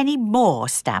buy any more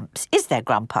stamps, is there,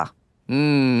 Grandpa?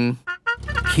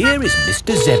 Here is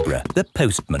Mr. Zebra, the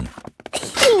postman.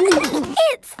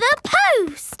 It's the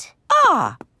post.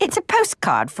 Ah, it's a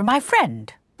postcard from my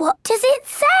friend. What does it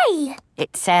say?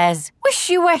 It says, "Wish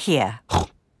you were here."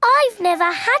 I've never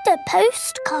had a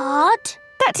postcard.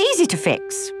 That's easy to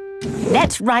fix.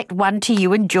 Let's write one to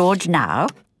you and George now.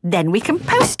 Then we can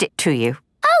post it to you.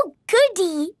 Oh,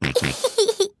 goody.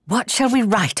 What shall we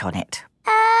write on it?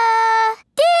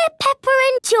 Dear Peppa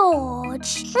and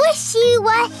George, wish you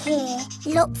were here.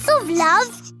 Lots of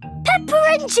love, Peppa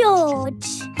and George.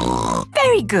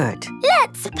 Very good.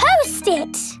 Let's post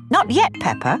it. Not yet,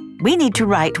 Peppa. We need to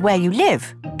write where you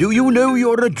live. Do you know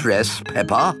your address,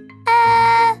 Peppa?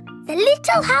 The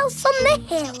little house on the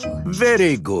hill.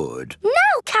 Very good.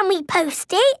 Now can we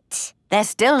post it? There's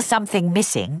still something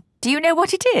missing. Do you know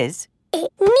what it is?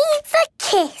 It needs a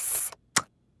kiss.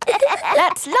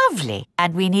 That's lovely.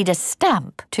 And we need a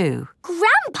stamp too.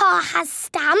 Grandpa has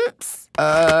stamps.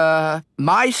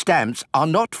 My stamps are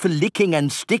not for licking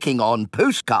and sticking on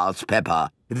postcards,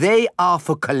 Peppa. They are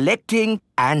for collecting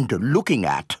and looking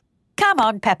at. Come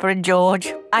on, Peppa and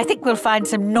George. I think we'll find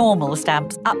some normal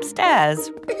stamps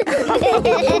upstairs.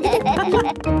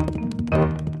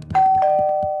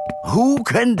 Who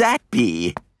can that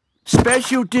be?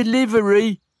 Special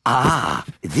delivery. Ah,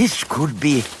 this could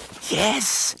be...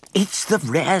 Yes, it's the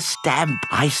rare stamp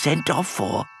I sent off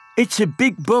for. It's a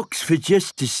big box for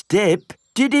just a step.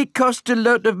 Did it cost a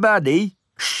lot of money?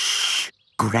 Shh!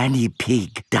 Granny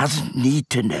Pig doesn't need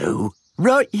to know.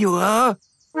 Right you are.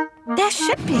 There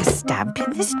should be a stamp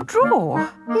in this drawer.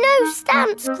 No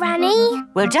stamps, Granny.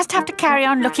 We'll just have to carry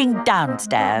on looking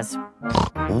downstairs.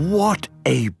 What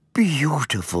a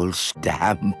beautiful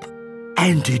stamp.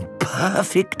 And in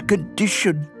perfect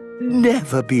condition.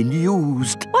 Never been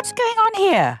used. What's going on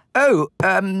here? Oh,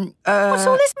 What's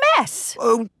all this mess?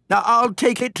 Oh, now I'll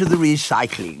take it to the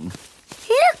recycling.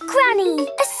 Look, Granny,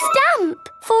 a stamp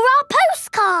for our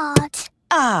postcard.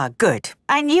 Ah, good.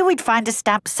 I knew we'd find a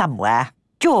stamp somewhere.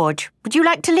 George, would you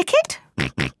like to lick it?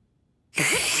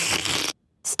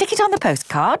 Stick it on the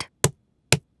postcard.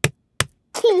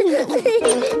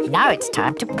 Now it's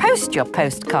time to post your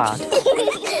postcard.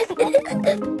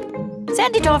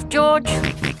 Send it off, George.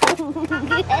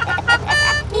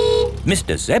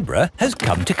 Mr. Zebra has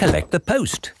come to collect the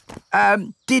post.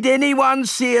 Did anyone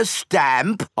see a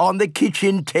stamp on the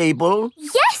kitchen table?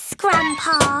 Yes,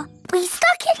 Grandpa. We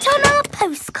stuck it on our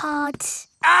postcard.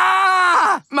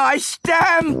 Ah! My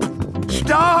stamp!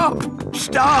 Stop!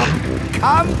 Stop!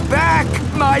 Come back!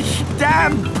 My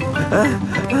stamp!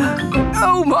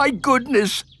 Oh, my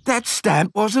goodness! That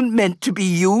stamp wasn't meant to be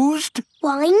used.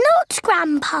 Why not,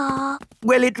 Grandpa?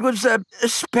 Well, it was a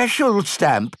special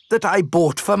stamp that I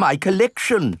bought for my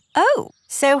collection. Oh,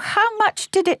 so how much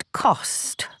did it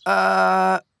cost?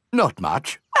 Not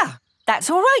much. Ah, that's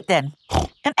all right then.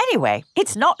 And anyway,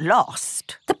 it's not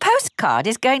lost. The postcard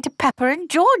is going to Peppa and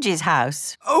George's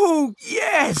house. Oh,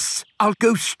 yes! I'll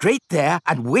go straight there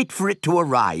and wait for it to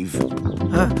arrive.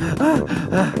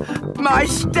 My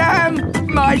stamp!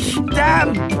 My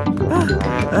stamp!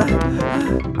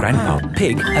 Grandpa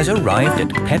Pig has arrived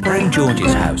at Peppa and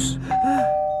George's house.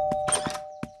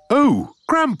 Oh,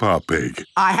 Grandpa Pig.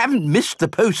 I haven't missed the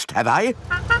post, have I?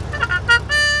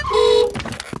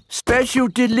 Special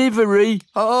delivery.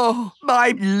 Oh,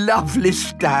 my lovely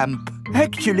stamp.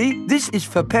 Actually, this is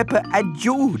for Peppa and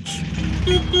George.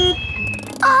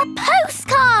 Our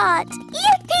postcard!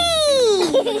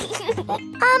 Yippee!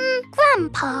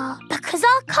 Grandpa, because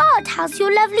our card has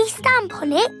your lovely stamp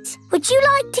on it, would you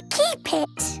like to keep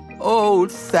it? Oh,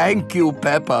 thank you,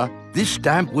 Peppa. This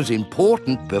stamp was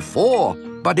important before.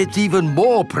 But it's even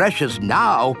more precious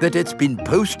now that it's been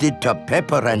posted to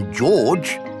Peppa and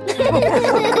George.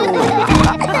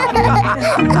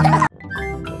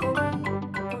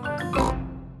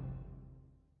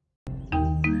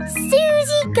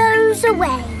 Suzy goes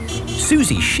away.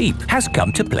 Suzy Sheep has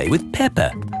come to play with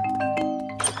Peppa.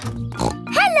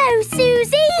 Hello,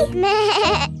 Suzy.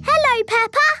 Hello,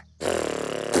 Peppa.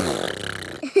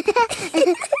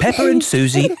 Peppa and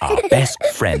Suzy are best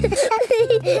friends.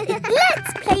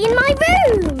 Let's play in my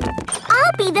room.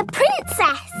 I'll be the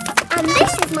princess. And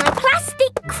this is my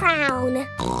plastic crown.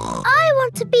 I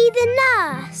want to be the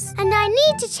nurse. And I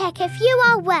need to check if you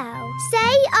are well.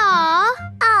 Say ah.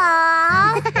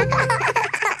 Ah.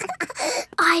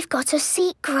 I've got a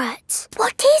secret.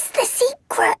 What is the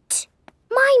secret?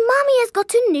 My mummy has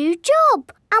got a new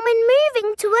job. And we're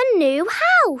moving to a new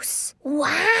house.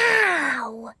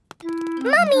 Wow.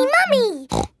 Mummy!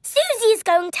 Suzy is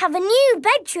going to have a new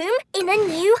bedroom in a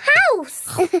new house.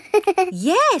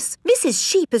 Yes, Mrs.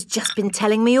 Sheep has just been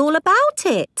telling me all about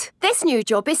it. This new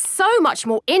job is so much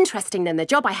more interesting than the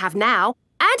job I have now.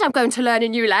 And I'm going to learn a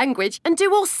new language and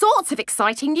do all sorts of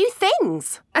exciting new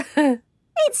things. It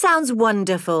sounds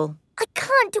wonderful. I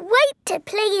can't wait to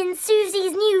play in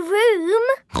Suzy's new room.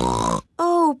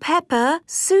 Oh, Peppa,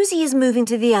 Suzy is moving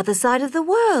to the other side of the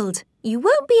world. You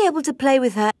won't be able to play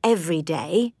with her every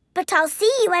day. But I'll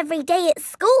see you every day at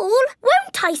school,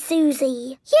 won't I,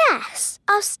 Suzy? Yes,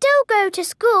 I'll still go to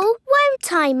school,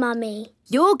 won't I, Mummy?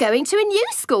 You're going to a new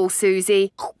school,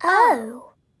 Suzy.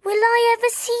 Oh, will I ever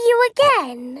see you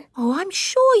again? Oh, I'm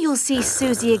sure you'll see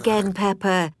Suzy again,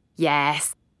 Peppa.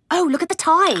 Yes. Oh, look at the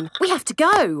time. We have to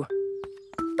go.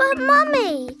 But,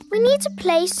 Mummy, we need to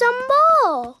play some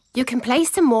more. You can play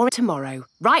some more tomorrow.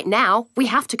 Right now, we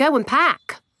have to go and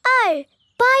pack. Oh,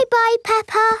 bye-bye,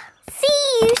 Peppa.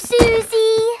 See you,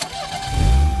 Suzy.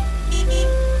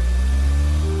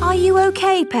 Are you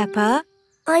okay, Peppa?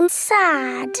 I'm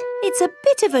sad. It's a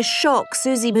bit of a shock,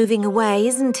 Suzy moving away,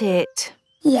 isn't it?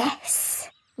 Yes.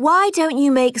 Why don't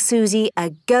you make Suzy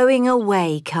a going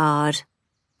away card?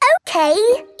 OK.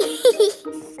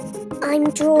 I'm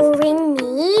drawing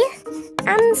me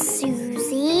and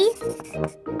Suzy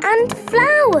and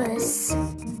flowers.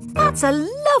 That's a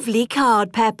lovely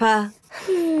card, Peppa.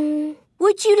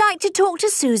 Would you like to talk to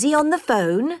Suzy on the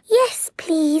phone? Yes,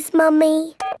 please,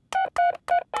 Mummy.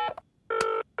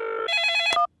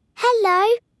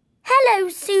 Hello. Hello,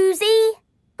 Suzy.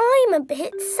 I'm a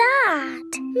bit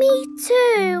sad. Me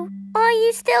too. Are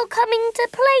you still coming to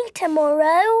play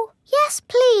tomorrow? Yes,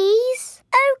 please.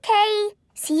 OK.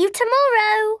 See you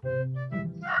tomorrow.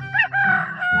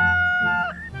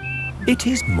 It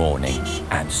is morning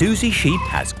and Suzy Sheep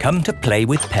has come to play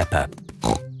with Peppa.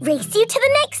 Race you to the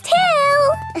next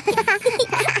hill.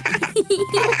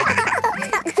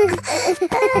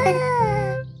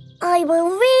 I will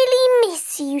really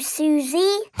miss you,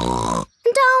 Suzy.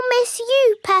 And I'll miss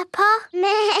you, Peppa.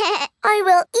 I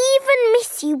will even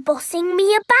miss you bossing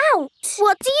me about.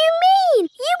 What do you mean?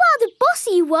 You are the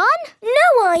bossy one.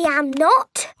 No, I am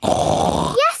not.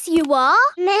 Yes, you are.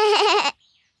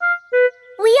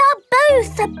 We are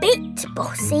both a bit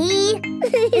bossy.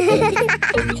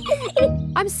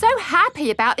 I'm so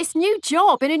happy about this new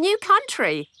job in a new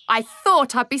country. I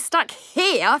thought I'd be stuck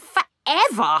here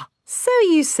forever. So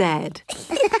you said.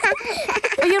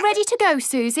 Are you ready to go,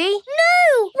 Suzy?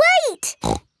 No, wait!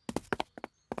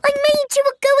 I made you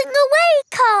a going away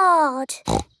card.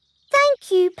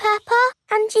 Thank you, Peppa.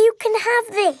 And you can have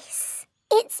this.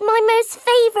 It's my most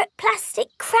favourite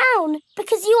plastic crown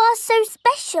because you are so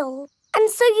special. And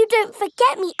so you don't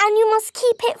forget me and you must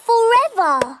keep it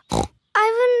forever.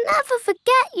 I will never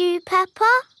forget you,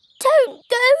 Peppa. Don't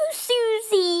go,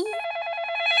 Suzy.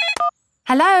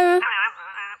 Hello?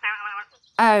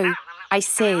 Oh, I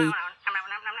see.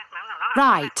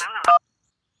 Right.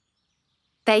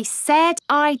 They said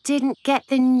I didn't get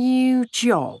the new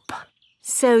job.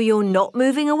 So you're not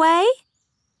moving away?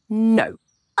 No.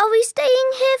 Are we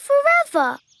staying here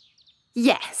forever?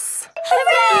 Yes.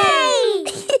 Hooray!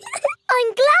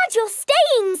 I'm glad you're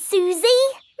staying, Suzy.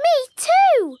 Me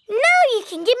too. Now you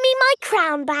can give me my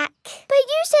crown back. But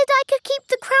you said I could keep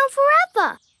the crown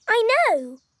forever. I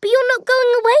know, but you're not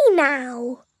going away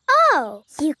now. Oh,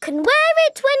 you can wear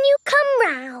it when you come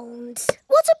round.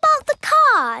 What about the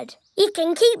card? You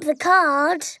can keep the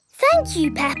card. Thank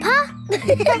you, Peppa.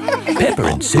 Peppa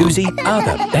and Suzy are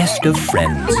the best of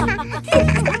friends.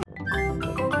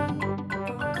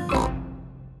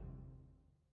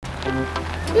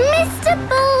 Mr.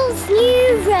 Bull's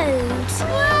new road.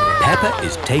 Peppa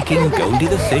is taking Goldie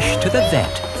the fish to the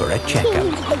vet for a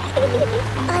checkup.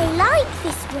 I like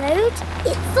this road.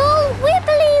 It's all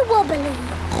wibbly-wobbly.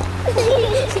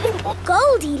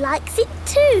 Goldie likes it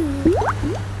too.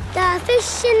 The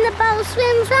fish in the bowl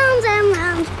swims round and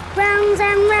round, round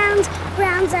and round,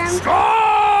 round and...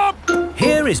 Stop!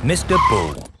 Here is Mr.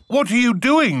 Bull. What are you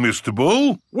doing, Mr.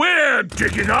 Bull? We're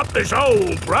digging up this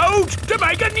old road to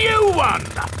make a new one.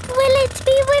 Will it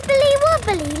be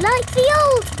wibbly-wobbly like the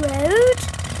old road?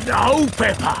 No,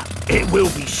 Peppa. It will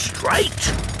be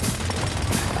straight.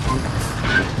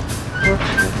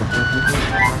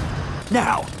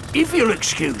 Now, if you'll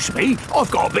excuse me,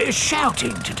 I've got a bit of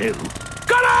shouting to do.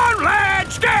 Come on,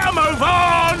 lads! Get a move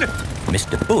on!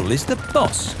 Mr. Bull is the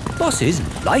boss. Bosses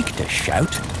like to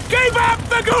shout. Keep up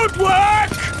the good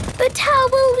work! But how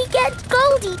will we get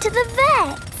Goldie to the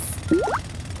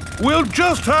vets? We'll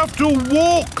just have to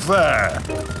walk there.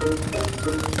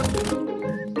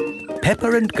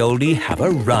 Peppa and Goldie have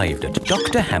arrived at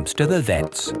Dr. Hamster the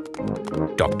vet's.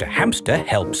 Dr. Hamster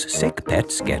helps sick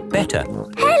pets get better.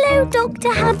 Hello,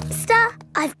 Dr. Hamster.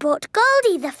 I've brought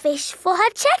Goldie the fish for her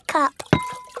checkup.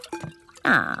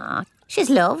 Ah,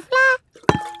 she's lovely.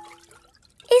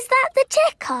 Is that the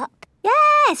checkup?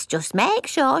 Yes, just make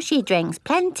sure she drinks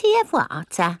plenty of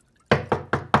water.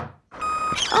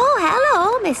 Oh,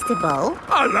 hello, Mr. Bull.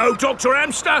 Hello, Dr.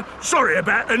 Hamster. Sorry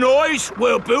about the noise.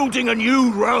 We're building a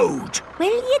new road.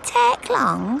 Will you take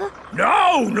long?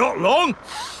 No, not long.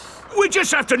 We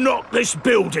just have to knock this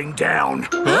building down.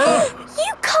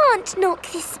 You can't knock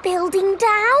this building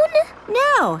down.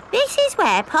 No, this is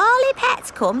where poorly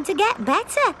pets come to get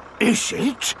better. Is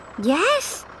it?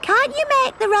 Yes. Can't you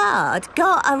make the road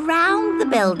go around the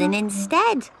building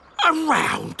instead?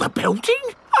 Around the building?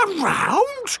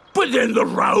 Around? But then the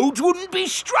road wouldn't be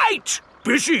straight.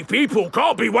 Busy people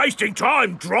can't be wasting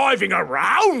time driving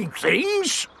around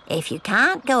things. If you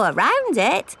can't go around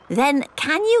it, then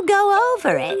can you go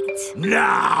over it?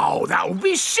 No, that would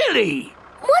be silly.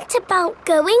 What about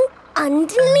going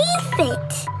underneath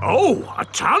it? Oh, a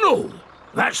tunnel.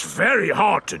 That's very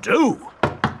hard to do.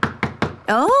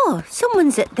 Oh,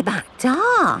 someone's at the back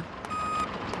door.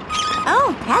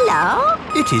 Oh, hello.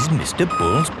 It is Mr.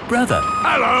 Bull's brother.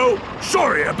 Hello.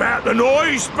 Sorry about the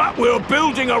noise, but we're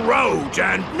building a road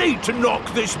and need to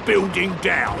knock this building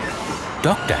down.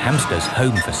 Dr. Hamster's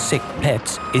home for sick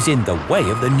pets is in the way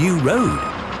of the new road.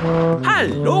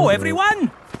 Hello,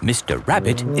 everyone. Mr.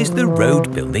 Rabbit is the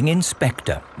road building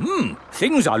inspector.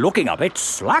 Things are looking a bit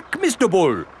slack, Mr.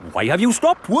 Bull. Why have you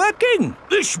stopped working?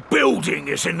 This building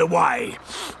is in the way.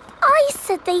 I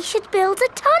said they should build a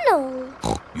tunnel.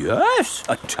 Yes,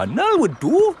 a tunnel would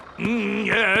do.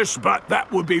 Yes, but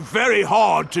that would be very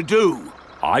hard to do.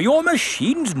 Are your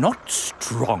machines not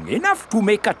strong enough to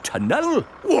make a tunnel?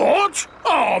 What?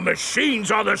 Our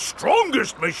machines are the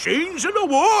strongest machines in the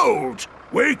world.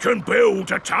 We can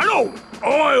build a tunnel.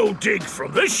 I'll dig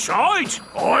from this side,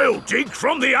 I'll dig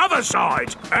from the other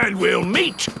side, and we'll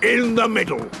meet in the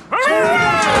middle.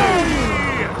 Hooray!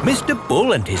 Mr.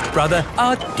 Bull and his brother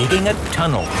are digging a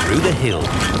tunnel through the hill.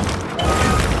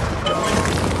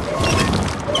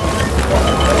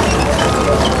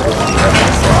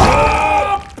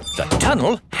 The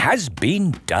tunnel has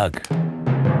been dug.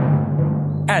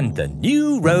 And the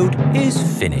new road is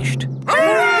finished.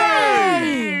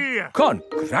 Hooray!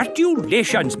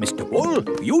 Congratulations, Mr. Bull.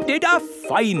 You did a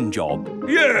fine job.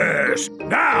 Yes.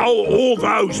 Now all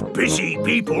those busy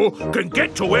people can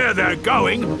get to where they're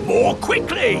going more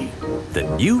quickly. The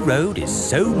new road is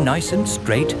so nice and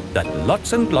straight that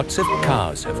lots and lots of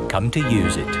cars have come to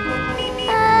use it.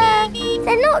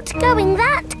 They're not going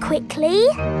that quickly.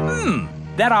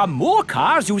 There are more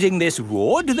cars using this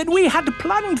road than we had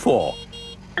planned for.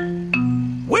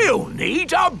 We'll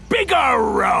need a bigger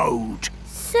road.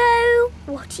 So,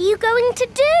 what are you going to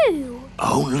do?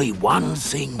 Only one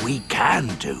thing we can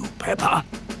do, Peppa.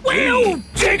 We'll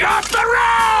dig up the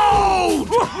road!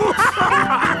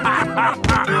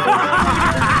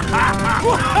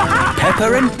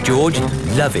 Peppa and George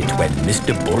love it when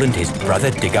Mr. Bull and his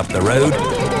brother dig up the road.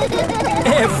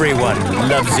 Everyone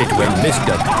loves it when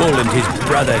Mr. Bull and his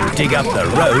brother dig up the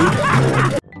road.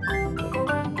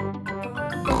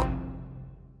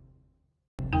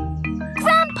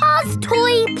 Grandpa's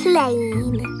toy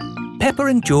plane. Peppa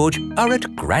and George are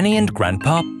at Granny and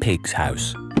Grandpa Pig's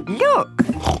house. Look,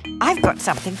 I've got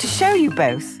something to show you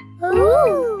both.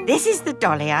 Ooh. This is the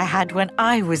dolly I had when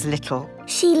I was little.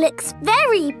 She looks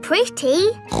very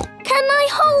pretty. Can I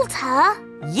hold her?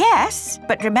 Yes,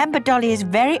 but remember Dolly is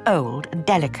very old and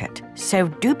delicate, so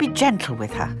do be gentle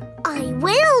with her. I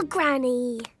will,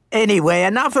 Granny. Anyway,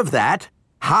 enough of that.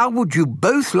 How would you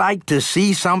both like to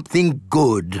see something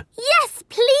good? Yes,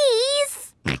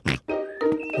 please.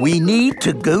 We need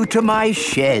to go to my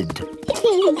shed.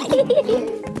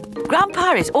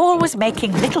 Grandpa is always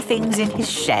making little things in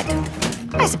his shed.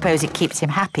 I suppose it keeps him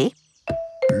happy.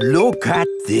 Look at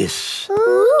this.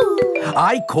 Ooh.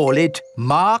 I call it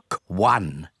Mark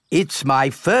 1. It's my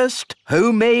first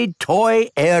homemade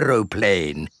toy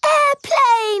aeroplane.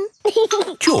 Airplane!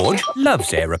 George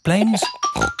loves aeroplanes.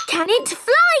 Can it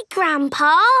fly,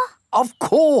 Grandpa? Of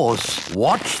course.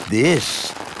 Watch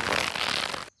this.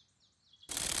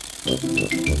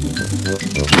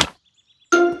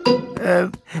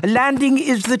 Landing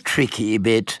is the tricky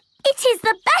bit. It is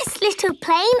the best little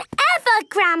plane ever,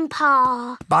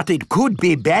 Grandpa. But it could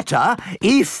be better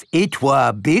if it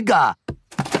were bigger.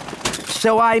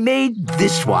 So I made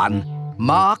this one,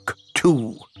 Mark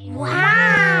 2.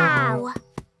 Wow!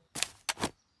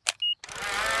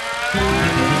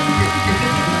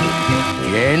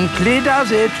 Gently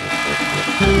does it.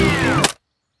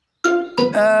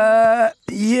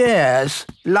 Yes.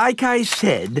 Like I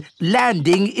said,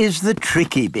 landing is the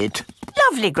tricky bit.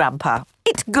 Lovely, Grandpa.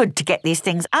 It's good to get these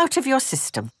things out of your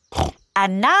system.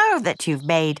 And now that you've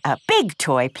made a big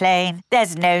toy plane,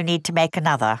 there's no need to make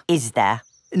another, is there?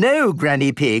 No,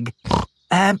 Granny Pig.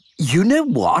 You know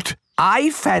what? I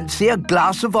fancy a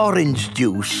glass of orange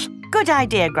juice. Good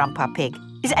idea, Grandpa Pig.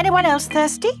 Is anyone else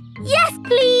thirsty? Yes,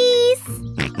 please.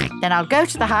 Then I'll go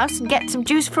to the house and get some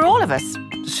juice for all of us.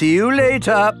 See you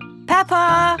later.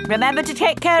 Peppa, remember to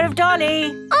take care of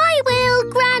Dolly. I will,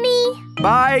 Granny.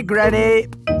 Bye, Granny.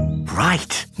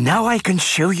 Right, now I can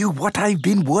show you what I've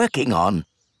been working on.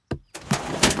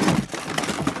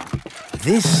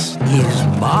 This is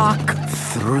Mark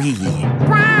 3.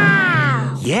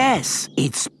 Wow! Yes,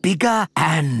 it's bigger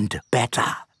and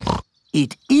better.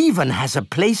 It even has a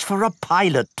place for a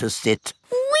pilot to sit.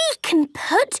 We can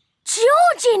put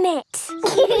George in it.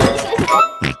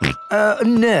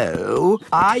 No.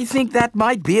 I think that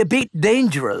might be a bit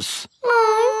dangerous.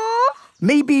 Aww.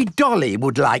 Maybe Dolly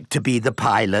would like to be the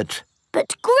pilot.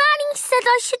 But Granny said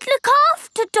I should look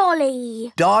after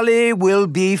Dolly. Dolly will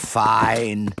be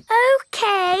fine.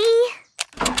 OK.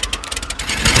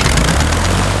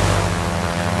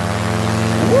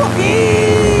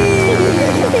 Whoopee!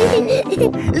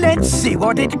 Let's see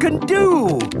what it can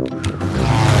do.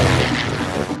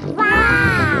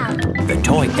 Wow! The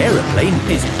toy aeroplane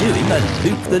is doing a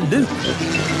loop-the-loop.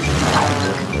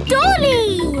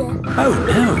 Dolly! Oh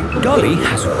no, Dolly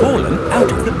has fallen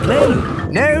out of the plane.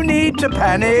 No need to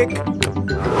panic.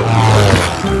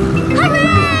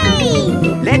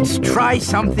 Hooray! Let's try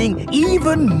something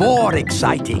even more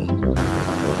exciting.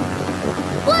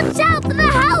 Watch out for the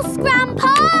house, Grandpa!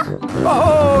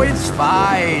 Oh, it's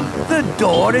fine. The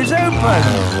door is open.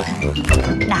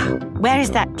 Now, where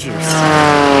is that juice?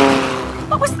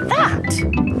 What was that?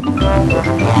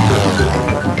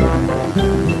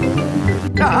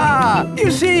 Ah,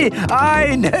 you see,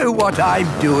 I know what I'm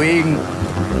doing.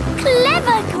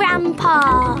 Clever,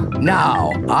 Grandpa!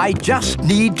 Now, I just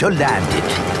need to land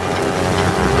it.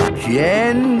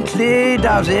 Gently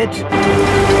does it.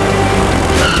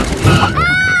 Ah!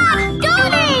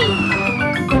 Dolly!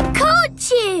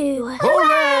 Caught you!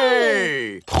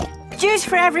 Hooray! Juice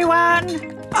for everyone.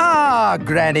 Ah,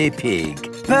 Granny Pig.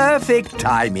 Perfect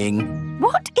timing.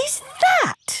 What is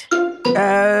that?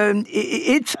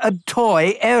 It's a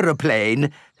toy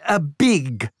aeroplane. A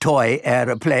big toy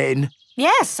aeroplane.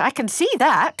 Yes, I can see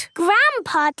that.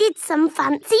 Grandpa did some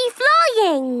fancy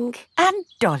flying. And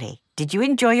Dolly, did you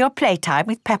enjoy your playtime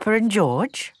with Peppa and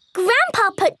George?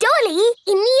 Grandpa put Dolly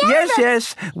in the Yes,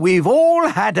 yes. We've all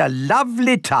had a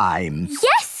lovely time.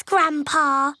 Yes,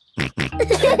 Grandpa.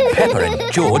 Peppa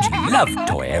and George love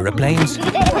toy aeroplanes.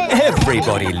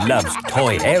 Everybody loves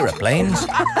toy aeroplanes.